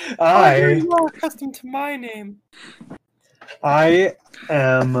 You're more accustomed to my name. I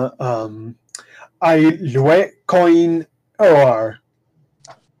am Lue Coin Or.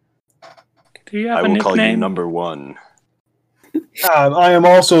 Do you have I a will call you nickname? number one. I am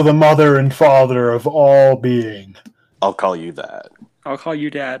also the mother and father of all being. I'll call you that. I'll call you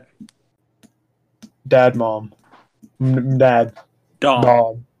Dad. Dad, mom. Dad.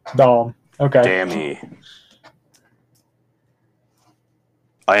 Dom. Dom. Okay. Dammy.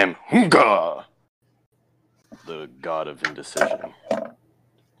 I am Hunga, the god of indecision.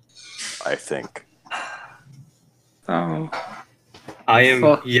 I think. Oh. I am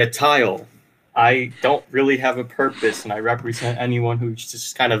Well- Yetail. I don't really have a purpose, and I represent anyone who's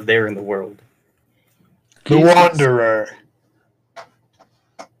just kind of there in the world. The Wanderer.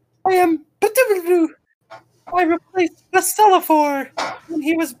 I am I replaced Basilafor when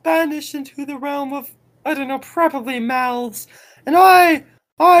he was banished into the realm of, I don't know, probably mouths. And I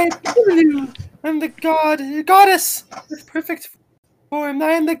am the goddess with perfect form.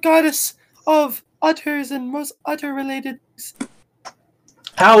 I am the goddess of utters and most utter related things.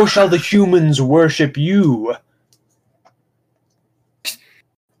 How shall the humans worship you?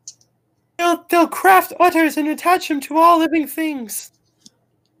 They'll craft utters and attach them to all living things.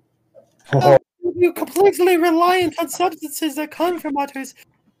 Oh, They'll be completely reliant on substances that come from utters,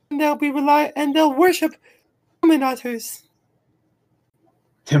 and they'll worship human utters.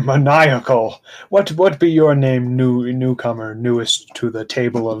 maniacal. What be your name, newcomer, newest to the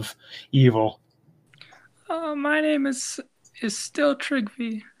table of evil? My name is still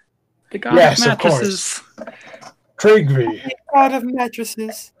Trigby. The god Yes, of of course. mattresses. Trigby. God of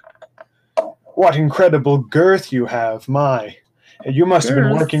mattresses. What incredible girth you have, my. You must have been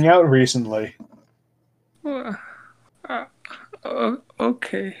Girth? working out recently.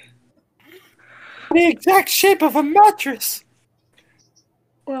 Okay. The exact shape of a mattress.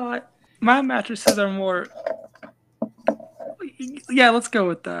 Well, my mattresses are more. Yeah, let's go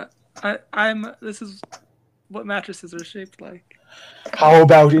with that. This is what mattresses are shaped like. How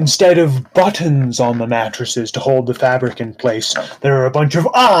about instead of buttons on the mattresses to hold the fabric in place, there are a bunch of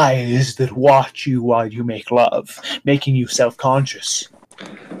eyes that watch you while you make love, making you self-conscious?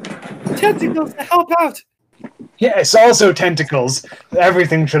 Tentacles to help out. Yes, also tentacles.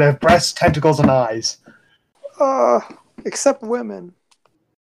 Everything should have breasts, tentacles, and eyes. Except women.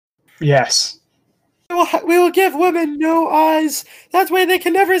 Yes. We will give women no eyes. That way they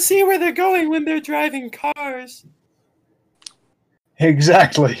can never see where they're going when they're driving cars.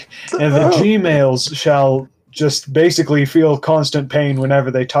 Exactly. And the Gmails shall just basically feel constant pain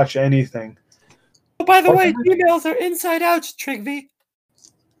whenever they touch anything. Oh, by the way, females are inside out, Trigby.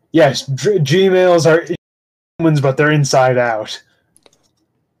 Yes, Gmails are humans, but they're inside out.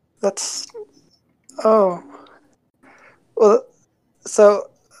 That's... Oh. Well, so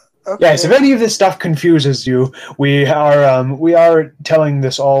okay. Yes, if any of this stuff confuses you, we are telling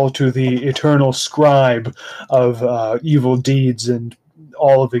this all to the eternal scribe of evil deeds and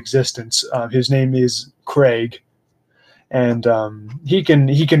all of existence. His name is Craig, and he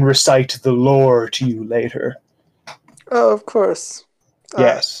can recite the lore to you later. Oh, of course.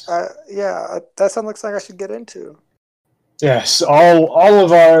 Yes. Yeah, that sounds like something I should get into. Yes, all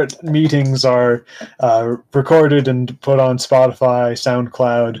of our meetings are recorded and put on Spotify,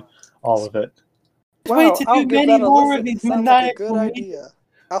 SoundCloud, all of it. Wow, to I'll do give many that a more listen. of these Sounds like a good maniacal idea.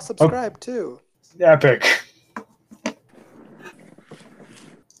 I'll subscribe too. Epic.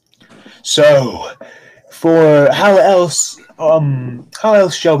 So, for how else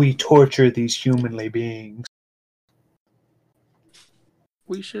shall we torture these humanly beings?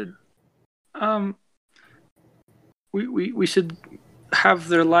 We should we should have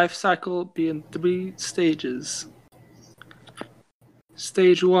their life cycle be in 3 stages.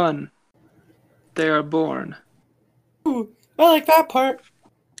 Stage 1, they are born. Ooh, I like that part.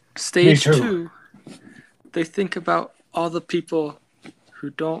 Stage Me too. 2, they think about all the people who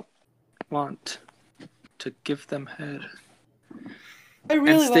don't want to give them head. I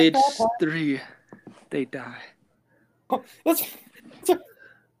really And like stage that part. 3, they die. That's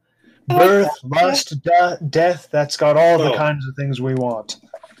Birth, lust, death, that's got all the Oh. kinds of things we want.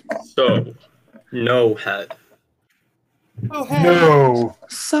 So, no head. oh, hey. No.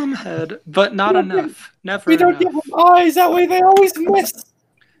 Some head, but not We don't enough. Never We don't enough. give them eyes, that way they always miss.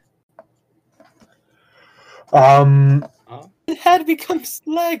 The head becomes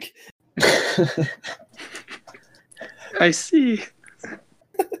leg. I see.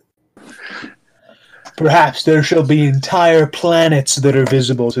 Perhaps there shall be entire planets that are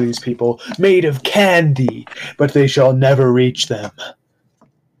visible to these people, made of candy, but they shall never reach them.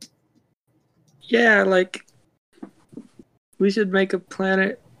 Yeah, like we should make a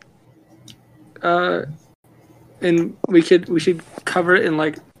planet and we should cover it in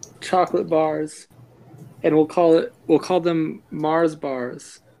like chocolate bars, and we'll call them Mars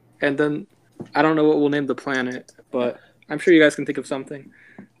bars. And then I don't know what we'll name the planet, but I'm sure you guys can think of something.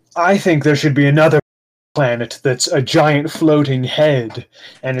 I think there should be another planet that's a giant floating head,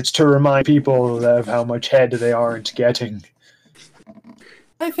 and it's to remind people of how much head they aren't getting.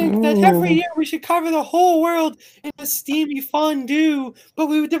 I think that every year we should cover the whole world in a steamy fondue, but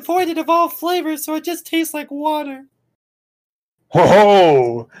we would devoid it of all flavors so it just tastes like water.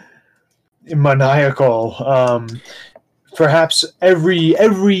 Ho-ho! Maniacal. Perhaps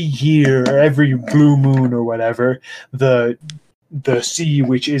every year, or every blue moon or whatever, the sea,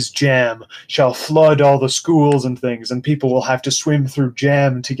 which is jam, shall flood all the schools and things, and people will have to swim through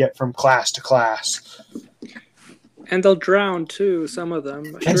jam to get from class to class. And they'll drown too, some of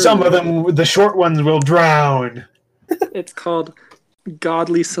them. And some of them, the short ones, will drown. It's called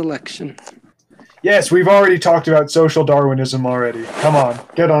godly selection. Yes, we've already talked about social Darwinism already. Come on,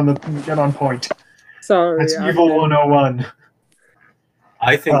 get on point. Sorry, That's Evil 101.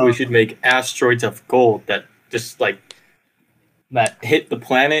 I think we should make asteroids of gold that just that hit the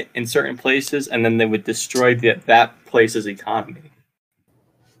planet in certain places, and then they would destroy that place's economy.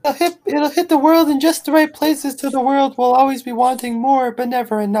 It'll hit the world in just the right places, so the world will always be wanting more, but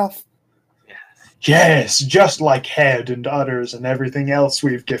never enough. Yes, just like head and udders and everything else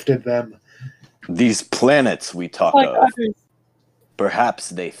we've gifted them. These planets we talk Like of, others. perhaps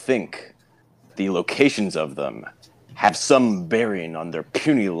they think the locations of them have some bearing on their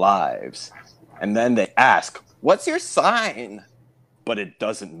puny lives. And then they ask, "What's your sign?" But it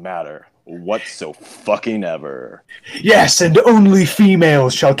doesn't matter whatsoever. Yes, and only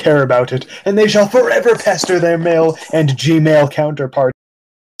females shall care about it, and they shall forever pester their male and Gmail counterparts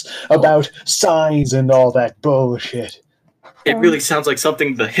about signs and all that bullshit. It really sounds like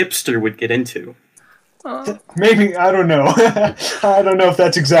something the hipster would get into. Maybe, I don't know. I don't know if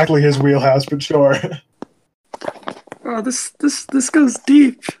that's exactly his wheelhouse, but sure. Oh, this goes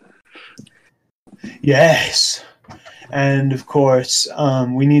deep. Yes. And of course,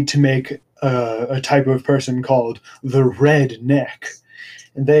 we need to make a type of person called the Red Neck.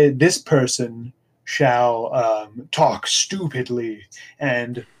 And this person shall talk stupidly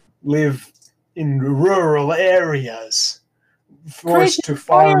and live in rural areas, forced to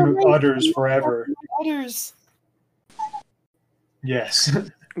farm udders forever. Others. Yes.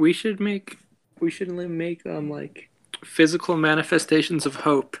 We should make like physical manifestations of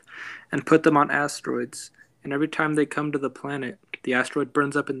hope and put them on asteroids. And every time they come to the planet, the asteroid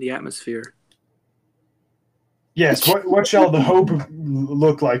burns up in the atmosphere. Yes. What shall the hope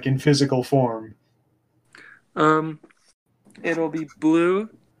look like in physical form? It'll be blue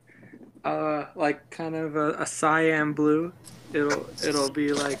like kind of a cyan blue. It'll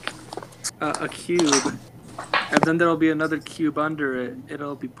be like a cube, and then there'll be another cube under it.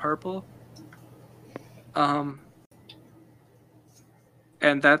 It'll be purple. And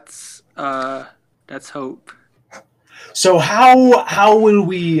that's hope. So how will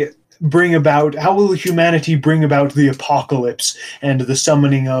we bring about? How will humanity bring about the apocalypse and the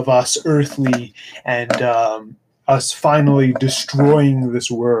summoning of us earthly and us finally destroying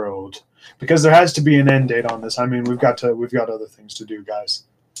this world? Because there has to be an end date on this. I mean, we've got other things to do, guys.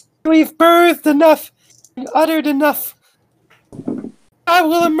 We've birthed enough and uttered enough. I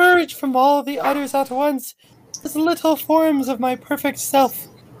will emerge from all the utters at once as little forms of my perfect self.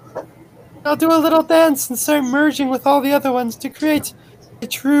 I'll do a little dance and start merging with all the other ones to create a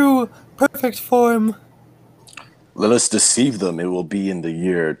true, perfect form. Let us deceive them. It will be in the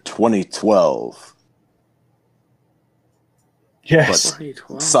year 2012. Yes.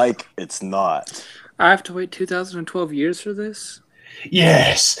 2012. Psych, it's not. I have to wait 2012 years for this?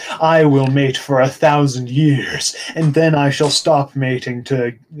 Yes, I will mate for 1,000 years, and then I shall stop mating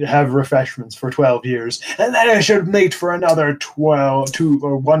to have refreshments for 12 years, and then I shall mate for another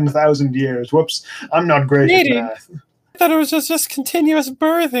 1,000 years. Whoops, I'm not great Mating? at math. I thought it was just continuous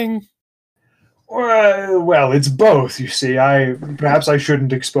birthing. Well, it's both, you see. Perhaps I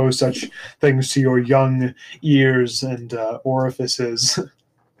shouldn't expose such things to your young ears and orifices.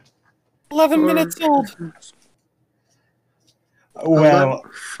 11 minutes old. Well,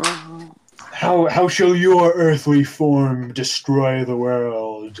 how shall your earthly form destroy the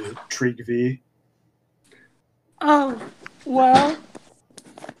world, Trigvi? Oh, well,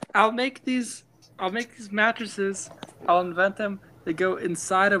 I'll make these mattresses. I'll invent them. They go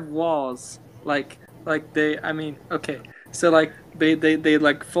inside of walls. So like they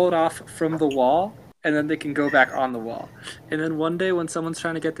like fold off from the wall, and then they can go back on the wall. And then one day when someone's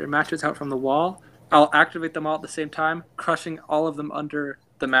trying to get their mattress out from the wall, I'll activate them all at the same time, crushing all of them under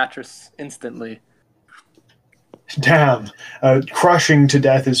the mattress instantly. Damn, crushing to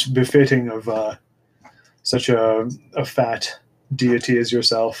death is befitting of such a fat deity as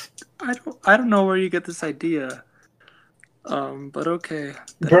yourself. I don't know where you get this idea. But okay.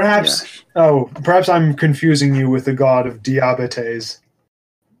 Perhaps perhaps I'm confusing you with the god of diabetes.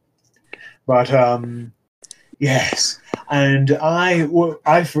 But yes, and I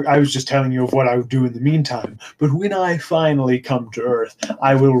was just telling you of what I would do in the meantime. But when I finally come to Earth,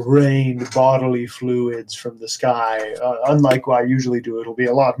 I will rain bodily fluids from the sky. Unlike what I usually do, it'll be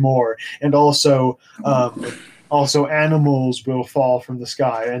a lot more, and also animals will fall from the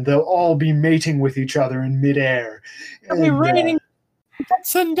sky, and they'll all be mating with each other in midair. It'll be raining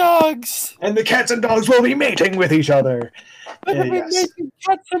cats and dogs. And the cats and dogs will be mating with each other. It'll be mating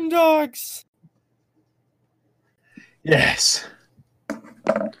cats and dogs. Yes.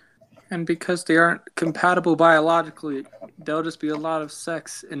 And because they aren't compatible biologically, there'll just be a lot of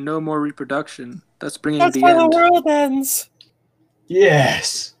sex and no more reproduction. That's bringing That's the why end. the world ends.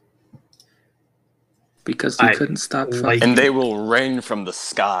 Yes. Because you couldn't stop fucking. And they will rain from the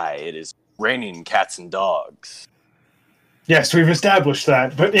sky. It is raining cats and dogs. Yes, we've established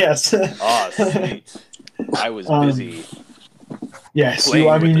that, but yes. Ah, sweet. I was busy. Yes, you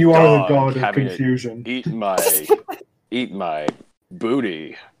are the god of confusion. Eat my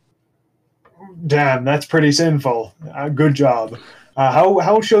booty. Damn, that's pretty sinful. Good job.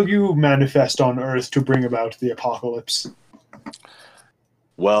 How shall you manifest on Earth to bring about the apocalypse?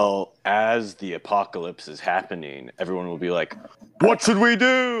 Well, as the apocalypse is happening, everyone will be like, "What should we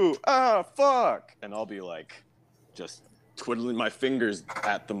do? Ah, fuck!" And I'll be like, just twiddling my fingers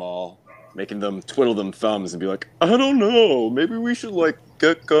at them all, making them twiddle them thumbs and be like, "I don't know. Maybe we should like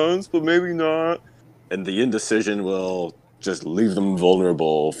get guns, but maybe not." And the indecision will just leave them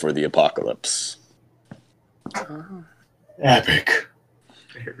vulnerable for the apocalypse. Epic.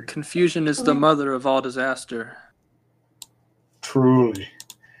 Confusion is the mother of all disaster. Truly.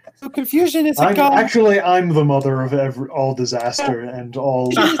 So confusion is a god. Actually, I'm the mother of all disaster and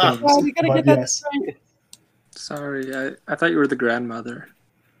all things. You gotta But get that yes. straight. Sorry, I thought you were the grandmother.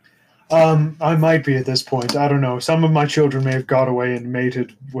 I might be at this point. I don't know. Some of my children may have got away and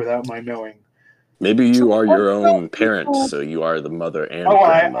mated without my knowing. Maybe you are your own parent, so you are the mother and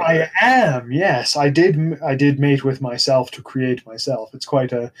grandmother. I am. Yes, I did mate with myself to create myself. It's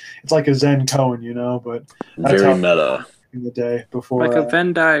like a Zen koan, you know. But that's Very how meta. in the day before, Like a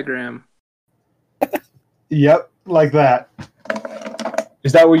Venn diagram. Yep, like that.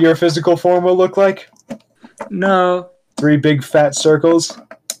 Is that what your physical form will look like? No. 3 big fat circles.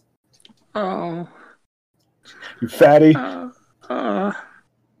 Oh. You fatty.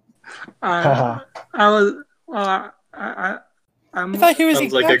 I I'm I thought he was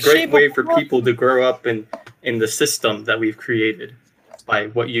Sounds like a exact great shape way of for a- people to grow up in the system that we've created by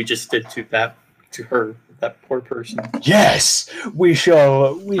what you just did to that poor person. Yes, we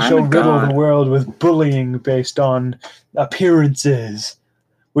shall I'm a riddle the god. world with bullying based on appearances,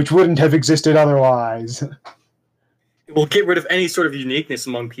 which wouldn't have existed otherwise. We'll get rid of any sort of uniqueness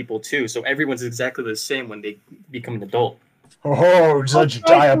among people too, so everyone's exactly the same when they become an adult. Oh, such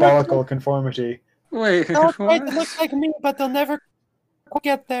try to diabolical conformity. Wait, They'll try to what? look like me, but they'll never quite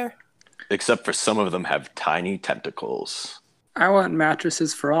get there. Except for some of them have tiny tentacles. I want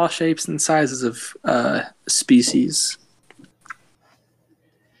mattresses for all shapes and sizes of species.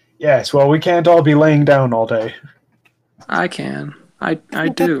 Yes, well, we can't all be laying down all day. I can. I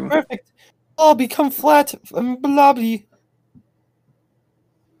That's do. perfect. I'll become flat and blobby.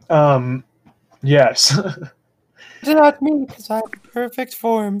 Yes. Do not me, because I have perfect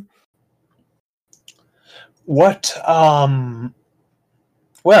form. What,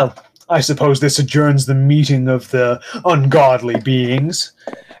 well, I suppose this adjourns the meeting of the ungodly beings.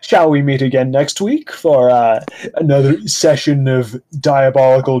 Shall we meet again next week for another session of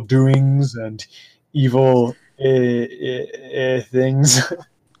diabolical doings and evil things?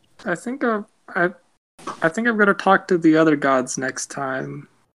 I think I'm gonna talk to the other gods next time.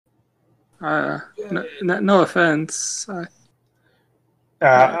 No offense.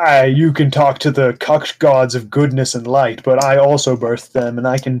 You can talk to the cucked gods of goodness and light, but I also birthed them, and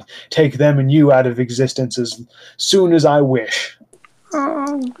I can take them and you out of existence as soon as I wish.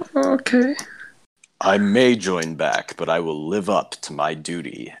 Oh, okay. I may join back, but I will live up to my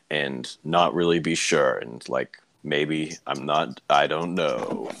duty and not really be sure. And, like, maybe I'm not, I don't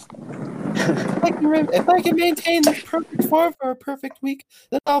know. If I can maintain this perfect form for a perfect week,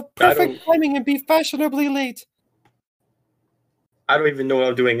 then I'll have perfect timing and be fashionably late. I don't even know what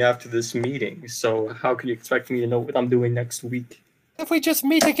I'm doing after this meeting, so how can you expect me to know what I'm doing next week? If we just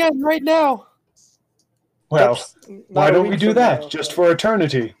meet again right now. Well, That's not why a don't week we do from that now. just for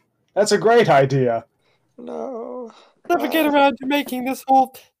eternity? That's a great idea. No. Never get around to making this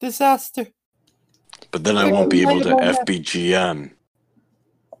whole disaster. But then I won't be able to FBGM.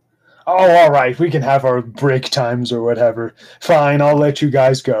 Oh, all right. We can have our break times or whatever. Fine, I'll let you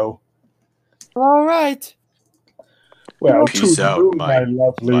guys go. All right. Well, Peace to the out, moon, my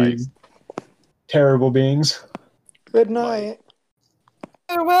lovely, terrible beings. Good night.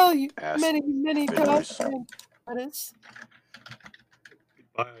 Farewell, you ass many fingers. gods and goddess.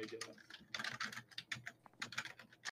 Bye, I guess.